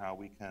risk and how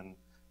we can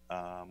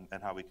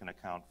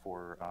account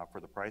for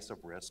the price of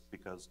risk.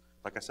 Because,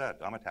 like I said,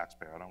 I'm a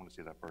taxpayer. I don't want to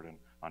see that burden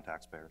on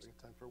taxpayers. We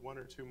have time for one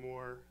or two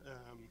more.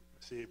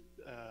 See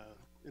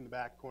in the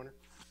back corner.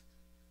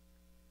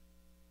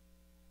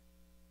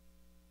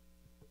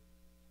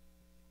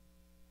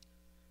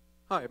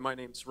 Hi, my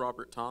name's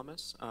Robert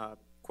Thomas.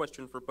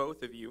 Question for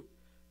both of you.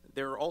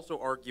 There are also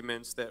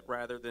arguments that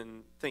rather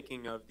than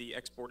thinking of the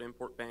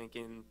Export-Import Bank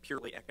in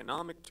purely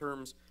economic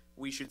terms,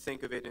 we should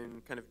think of it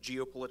in kind of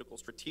geopolitical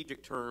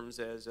strategic terms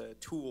as a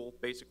tool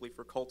basically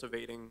for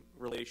cultivating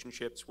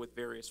relationships with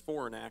various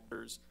foreign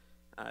actors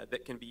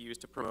that can be used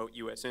to promote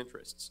U.S.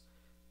 interests.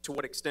 To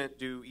what extent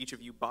do each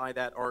of you buy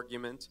that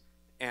argument?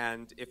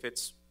 And if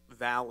it's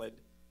valid,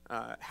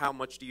 how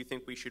much do you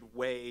think we should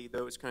weigh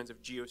those kinds of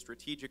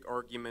geostrategic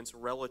arguments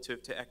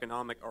relative to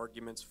economic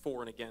arguments for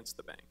and against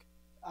the bank?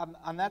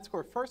 On that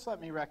score, first let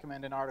me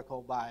recommend an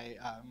article by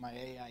my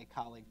AI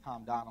colleague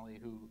Tom Donnelly,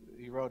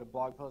 he wrote a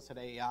blog post at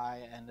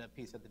AI and a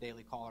piece at the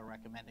Daily Caller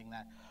recommending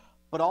that.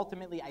 But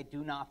ultimately, I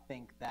do not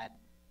think that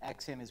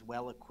EXIM is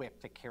well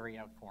equipped to carry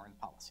out foreign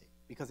policy,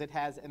 because it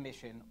has a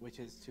mission, which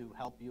is to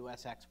help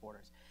U.S.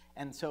 exporters.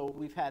 And so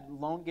we've had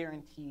loan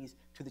guarantees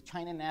to the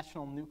China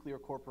National Nuclear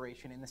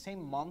Corporation in the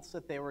same months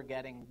that they were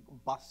getting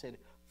busted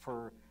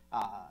for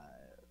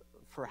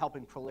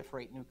helping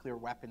proliferate nuclear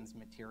weapons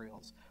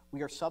materials.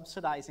 We are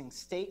subsidizing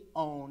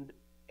state-owned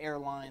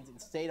airlines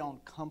and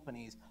state-owned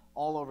companies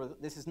all over.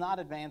 This is not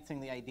advancing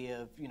the idea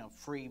of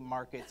free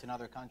markets in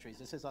other countries.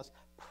 This is us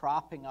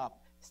propping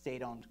up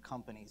state-owned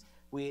companies.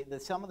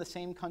 Some of the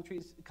same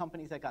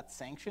companies that got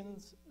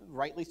sanctions,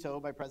 rightly so,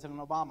 by President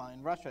Obama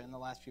in Russia in the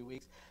last few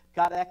weeks,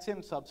 got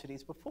Ex-Im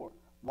subsidies before.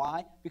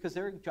 Why? Because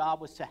their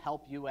job was to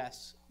help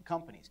U.S.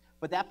 companies.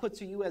 But that puts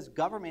the U.S.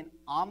 government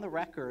on the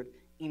record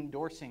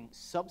endorsing,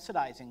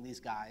 subsidizing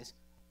these guys,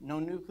 no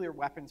nuclear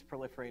weapons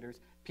proliferators,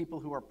 people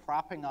who are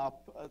propping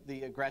up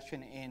the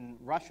aggression in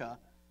Russia.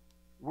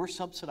 We're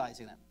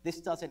subsidizing them.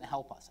 This doesn't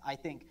help us. I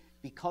think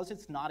because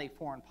it's not a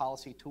foreign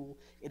policy tool,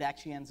 it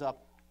actually ends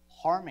up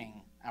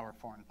harming our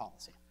foreign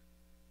policy.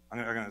 I'm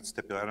going to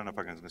stipulate, I don't know if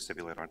I'm going to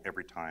stipulate on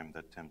every time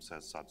that Tim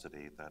says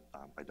subsidy that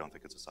I don't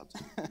think it's a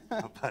subsidy.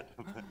 but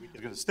I'm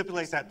going to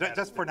stipulate that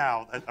just for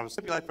now. I will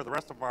stipulate for the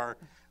rest of our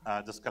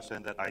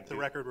discussion that the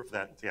record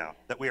reflects.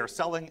 that we are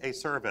selling a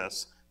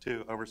service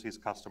to overseas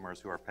customers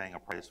who are paying a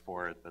price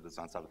for it that is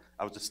on subsidy.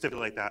 I would just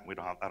stipulate that, and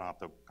I don't have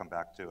to come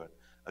back to it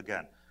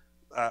again.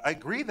 I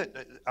agree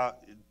that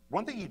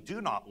one thing you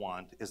do not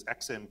want is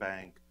Ex-Im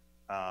Bank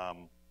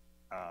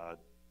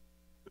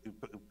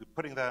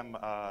putting them,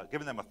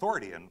 giving them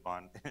authority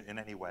in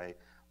any way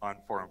on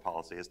foreign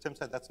policy. As Tim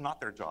said, that's not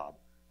their job,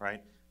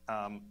 right?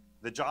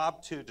 The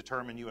job to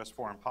determine U.S.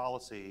 foreign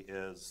policy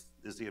is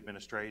the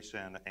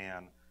administration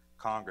and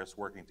Congress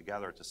working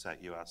together to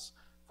set U.S.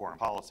 foreign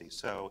policy.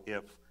 So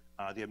if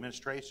the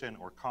administration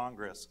or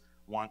Congress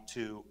want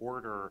to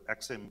order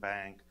Ex-Im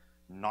Bank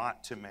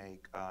not to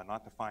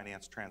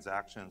finance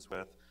transactions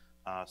with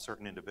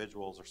certain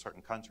individuals or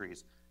certain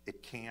countries,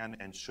 it can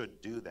and should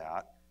do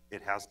that.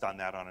 It has done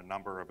that on a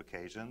number of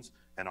occasions,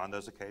 and on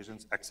those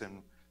occasions,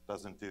 Ex-Im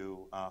doesn't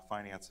do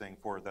financing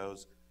for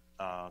those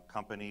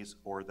companies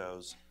or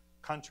those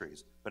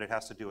countries, but it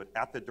has to do it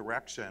at the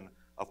direction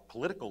of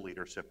political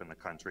leadership in the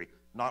country,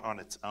 not on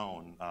its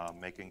own,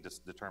 making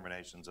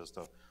determinations as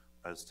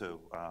to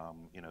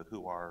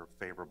who are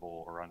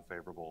favorable or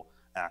unfavorable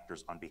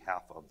actors on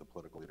behalf of the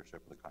political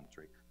leadership of the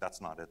country.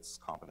 That's not its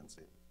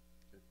competency.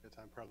 Good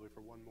time probably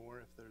for one more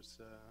if there's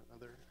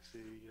other. I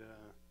see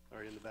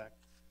Ari in the back.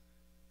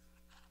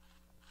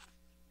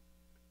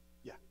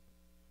 Yeah.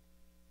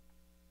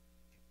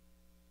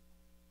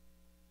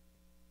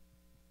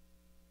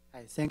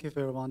 Hi, thank you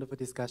for a wonderful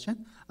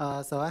discussion.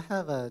 So I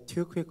have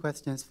 2 quick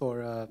questions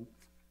for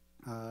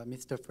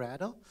Mr.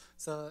 Fratto.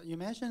 So you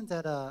mentioned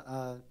that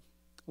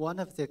one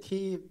of the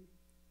key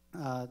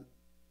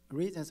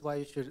reasons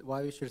why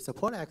we should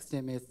support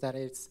Ex-Im is that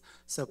it's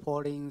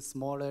supporting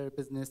smaller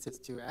businesses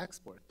to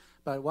export.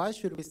 But why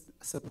should we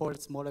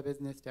support smaller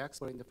business to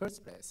export in the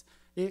first place?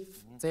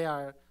 If they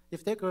are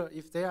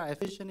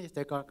efficient, if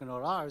they're going to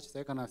grow large,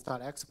 they're going to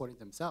start exporting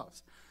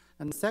themselves.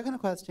 And the second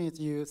question is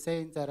you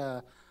saying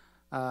that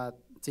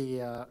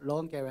the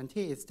loan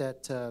guarantees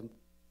that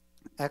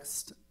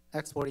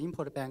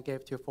Export-Import Bank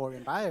gave to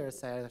foreign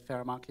buyers at a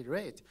fair market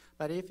rate.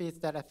 But if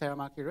it's at a fair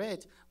market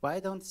rate, why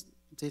don't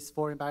these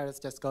foreign buyers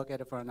just go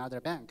get it from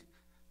another bank?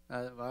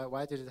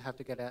 Why did it have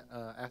to get an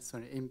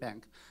Ex-Im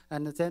Bank?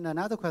 And then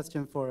another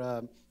question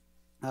for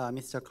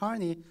Mr.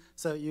 Carney.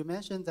 So you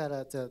mentioned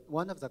that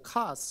one of the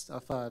costs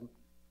of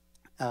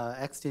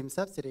Ex-Im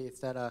subsidy is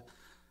that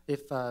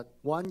if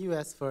one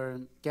U.S.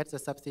 firm gets a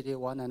subsidy,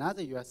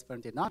 another U.S.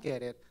 firm did not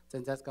get it,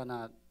 then that's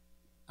gonna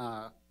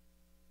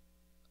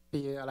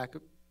be like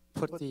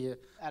put the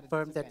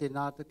firm that did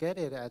not get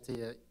it at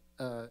the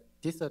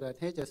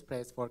disadvantageous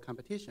place for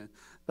competition.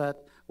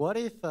 But what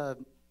if?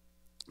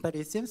 But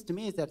it seems to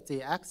me that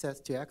the access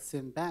to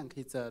Ex-Im Bank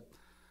is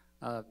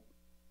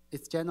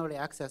it's generally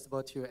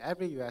accessible to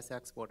every U.S.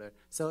 exporter.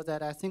 So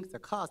that I think the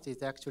cost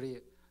is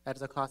actually at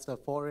the cost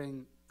of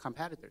foreign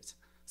competitors.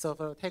 So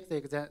for take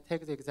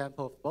the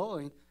example of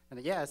Boeing, and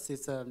yes,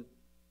 it's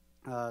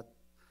the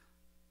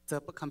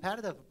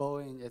competitive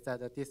Boeing is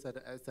at a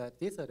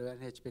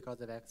disadvantage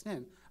because of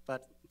Ex-Im,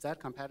 but that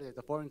competitor is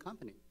a foreign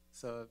company.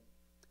 So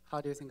how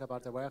do you think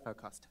about the welfare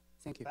cost?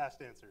 Thank you.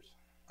 Fast answers.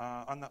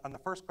 On the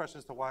first question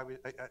as to why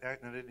I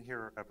didn't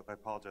hear, I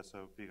apologize,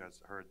 so if you guys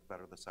heard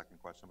better the second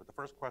question, but the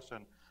first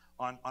question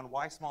on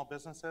why small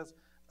businesses,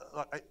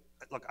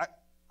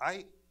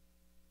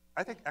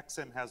 I think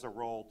Ex-Im has a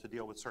role to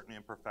deal with certain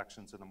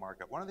imperfections in the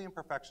market. One of the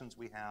imperfections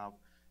we have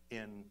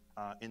in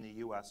the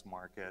U.S.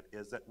 market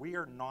is that we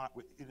are not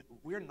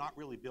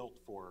really built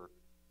for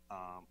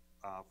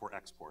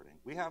exporting.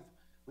 We have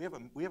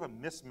a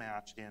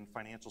mismatch in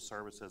financial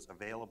services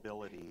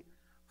availability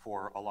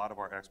for a lot of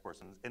our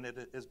exports, and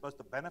it is both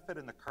the benefit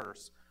and the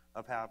curse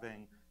of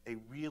having a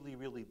really,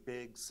 really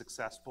big,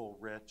 successful,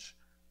 rich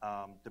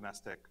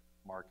domestic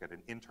market,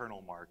 an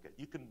internal market.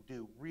 You can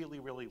do really,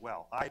 really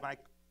well. My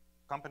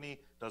company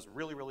does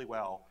really, really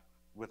well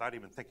without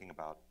even thinking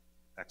about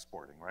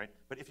exporting, right?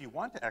 But if you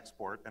want to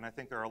export, and I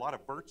think there are a lot of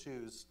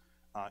virtues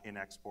in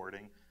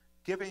exporting,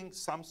 giving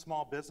some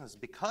small business,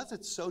 because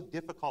it's so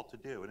difficult to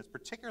do, and it's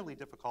particularly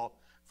difficult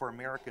for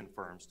American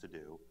firms to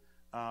do,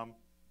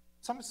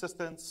 some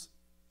assistance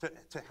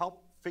to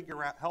help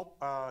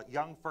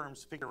young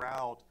firms figure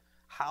out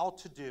how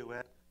to do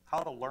it, how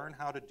to learn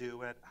how to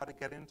do it, how to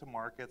get into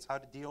markets, how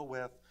to deal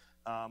with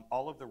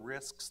all of the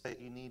risks that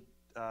you need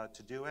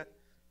to do it,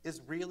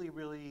 is really,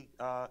 really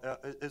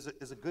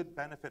is a good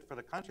benefit for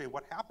the country.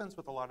 What happens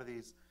with a lot of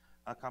these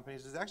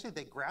companies is actually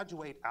they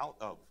graduate out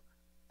of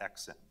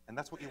EXIM, and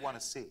that's what you want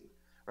to see,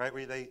 right?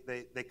 Where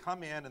they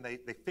come in and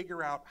they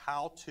figure out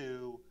how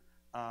to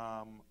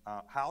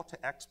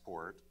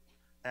export,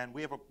 and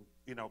we have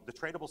the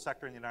tradable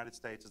sector in the United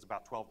States is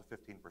about 12 to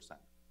 15%,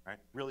 right?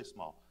 Really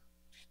small.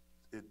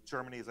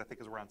 Germany's, I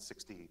think, is around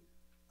 60%,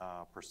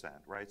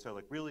 right? So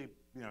like really,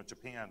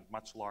 Japan,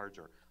 much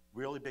larger.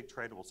 Really big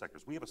tradable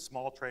sectors. We have a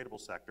small tradable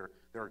sector.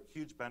 There are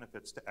huge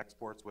benefits to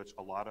exports, which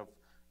a lot of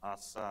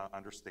us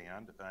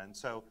understand. And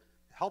so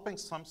helping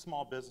some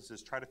small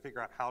businesses try to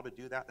figure out how to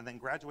do that and then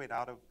graduate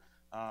out of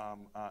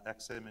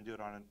EXIM and do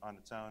it on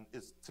its own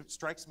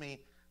strikes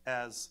me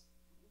as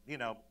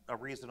a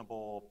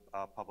reasonable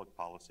public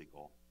policy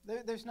goal.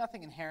 There's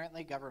nothing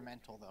inherently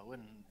governmental, though,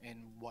 in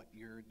what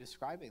you're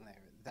describing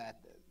there,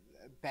 that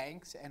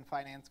banks and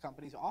finance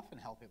companies often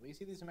help people. You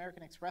see these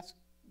American Express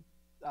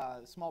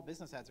small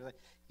business ads are like,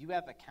 you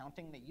have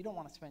accounting that you don't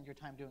want to spend your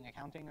time doing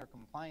accounting or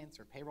compliance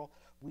or payroll.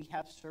 We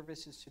have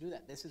services to do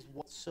that. This is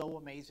what's so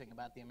amazing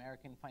about the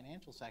American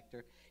financial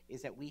sector,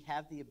 is that we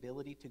have the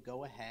ability to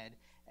go ahead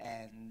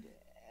and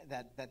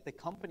that the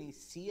companies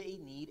see a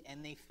need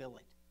and they fill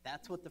it.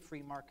 That's what the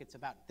free market's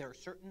about. There are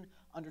certain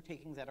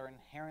undertakings that are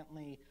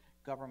inherently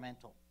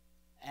governmental.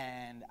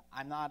 And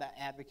I'm not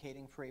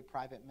advocating for a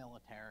private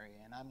military,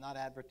 and I'm not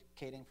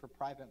advocating for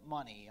private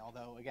money,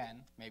 although,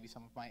 again, maybe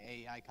some of my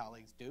AEI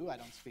colleagues do. I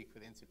don't speak for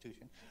the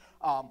institution.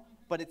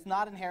 But it's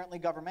not inherently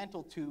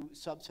governmental to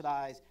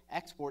subsidize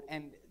export.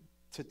 And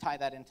to tie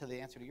that into the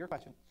answer to your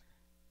question,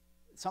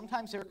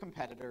 sometimes there are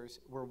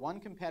competitors where one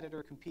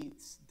competitor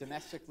competes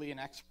domestically in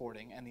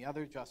exporting and the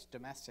other just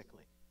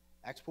domestically.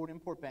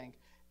 Export-Import Bank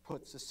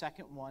puts the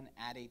second one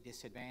at a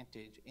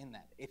disadvantage in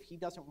that. If he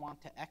doesn't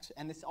want to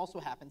and this also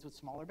happens with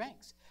smaller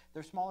banks.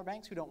 There are smaller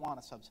banks who don't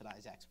want to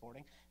subsidize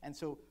exporting, and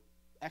so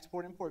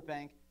Export-Import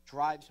Bank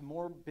drives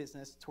more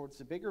business towards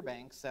the bigger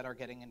banks that are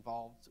getting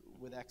involved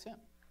with EXIM.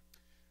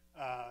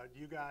 Do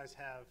you guys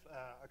have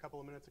a couple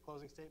of minutes of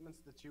closing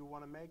statements that you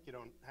want to make? You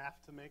don't have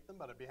to make them,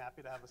 but I'd be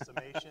happy to have a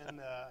summation,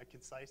 a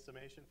concise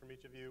summation from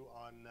each of you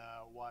on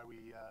why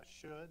we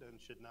should and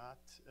should not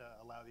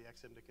allow the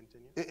EXIM to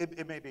continue.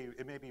 It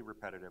may be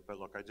repetitive, but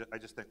look, I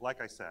just think,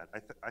 like I said,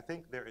 I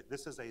think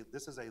this is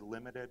a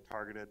limited,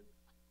 targeted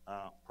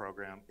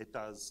program. It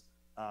does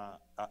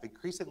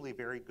increasingly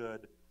very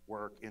good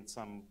work in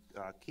some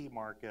key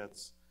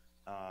markets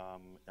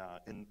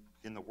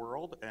in the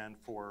world and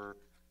for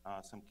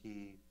some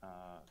key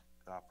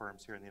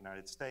firms here in the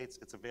United States.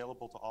 It's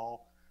available to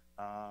all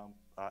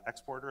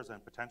exporters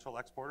and potential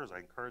exporters. I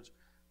encourage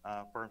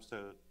firms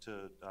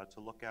to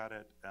look at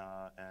it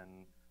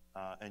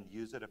and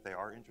use it if they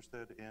are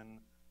interested in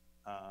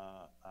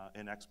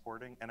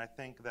exporting. And I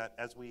think that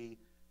as we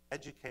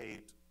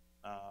educate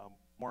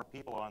more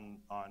people on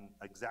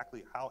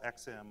exactly how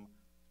EXIM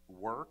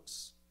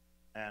works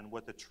and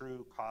what the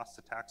true cost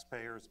to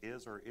taxpayers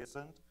is or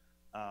isn't,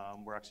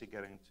 we're actually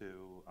getting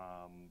to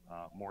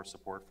more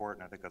support for it,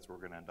 and I think that's where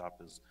we're going to end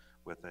up is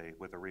with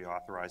a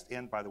reauthorized,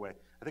 and by the way,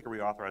 I think a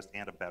reauthorized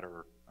and a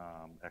better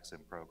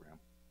EXIM program.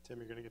 Tim,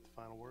 you're going to get the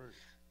final word.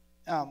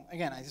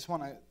 Again, I just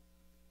want to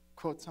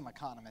quote some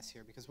economists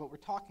here, because what we're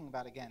talking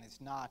about again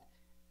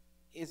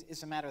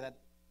is a matter that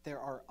there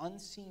are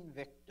unseen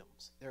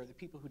victims. There are the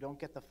people who don't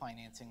get the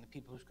financing, the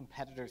people whose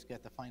competitors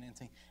get the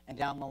financing, and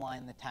down the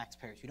line the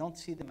taxpayers. You don't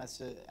see them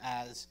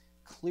as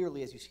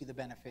clearly as you see the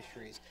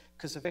beneficiaries,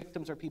 because the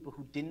victims are people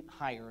who didn't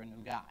hire a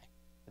new guy.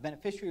 The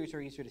beneficiaries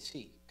are easier to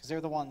see because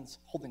they're the ones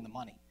holding the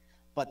money.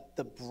 But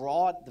the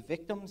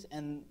victims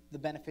and the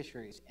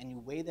beneficiaries, and you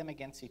weigh them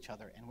against each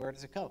other, and where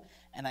does it go?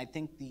 And I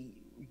think the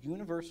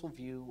universal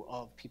view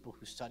of people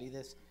who study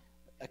this,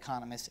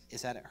 economists,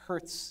 is that it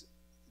hurts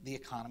the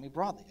economy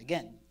broadly.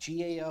 Again,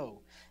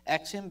 GAO,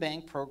 EXIM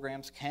Bank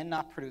programs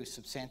cannot produce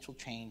substantial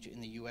change in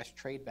the U.S.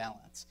 trade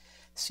balance.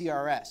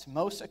 CRS,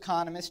 most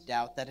economists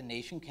doubt that a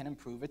nation can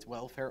improve its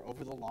welfare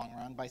over the long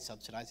run by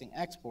subsidizing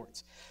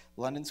exports.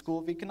 London School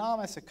of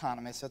Economics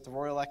economists at the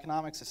Royal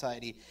Economic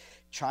Society,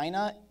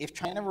 if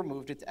China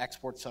removed its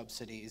export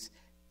subsidies,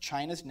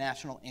 China's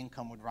national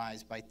income would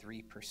rise by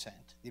 3%.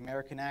 The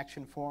American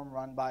Action Forum,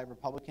 run by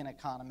Republican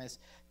economist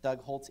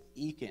Doug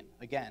Holtz-Eakin,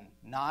 again,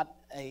 not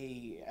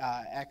a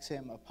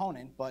EXIM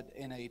opponent, but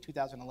in a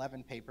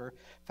 2011 paper,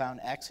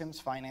 found EXIM's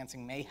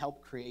financing may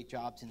help create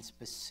jobs in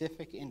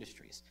specific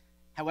industries.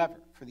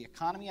 However, for the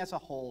economy as a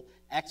whole,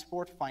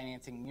 export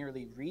financing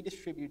merely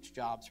redistributes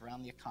jobs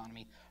around the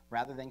economy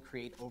rather than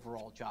create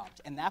overall jobs.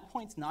 And that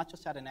points not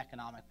just at an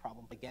economic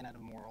problem, but again at a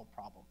moral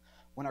problem.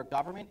 When our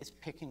government is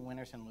picking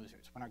winners and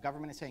losers, when our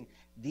government is saying,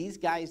 these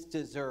guys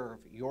deserve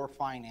your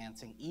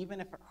financing,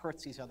 even if it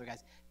hurts these other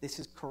guys, this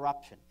is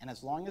corruption. And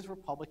as long as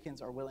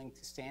Republicans are willing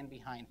to stand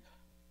behind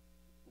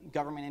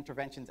government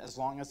interventions, as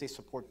long as they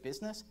support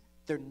business,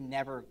 they're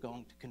never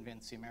going to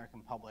convince the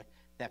American public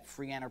that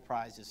free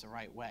enterprise is the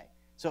right way.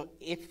 So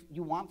if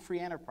you want free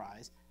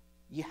enterprise,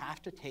 you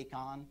have to take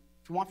on,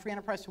 if you want free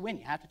enterprise to win,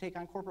 you have to take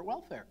on corporate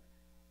welfare.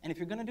 And if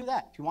you're going to do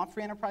that, if you want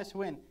free enterprise to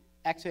win,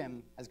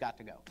 XM has got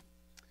to go.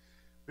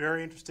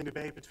 Very interesting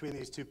debate between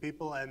these two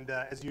people, and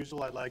as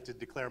usual, I'd like to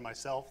declare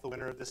myself the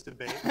winner of this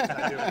debate, as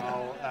I do in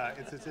all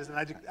instances, and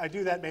I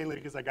do that mainly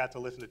because I got to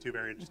listen to two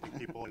very interesting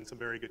people and some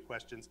very good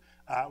questions.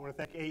 I want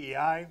to thank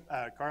AEI,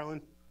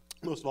 Carlin.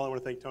 Most of all, I want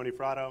to thank Tony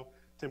Fratto,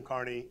 Tim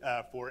Carney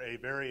for a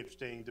very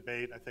interesting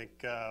debate. I think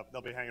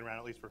they'll be hanging around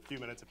at least for a few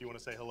minutes if you want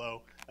to say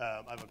hello.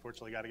 I've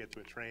unfortunately got to get to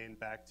a train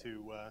back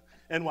to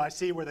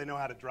NYC where they know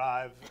how to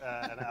drive,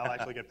 and I'll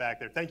actually get back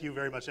there. Thank you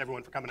very much,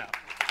 everyone, for coming out.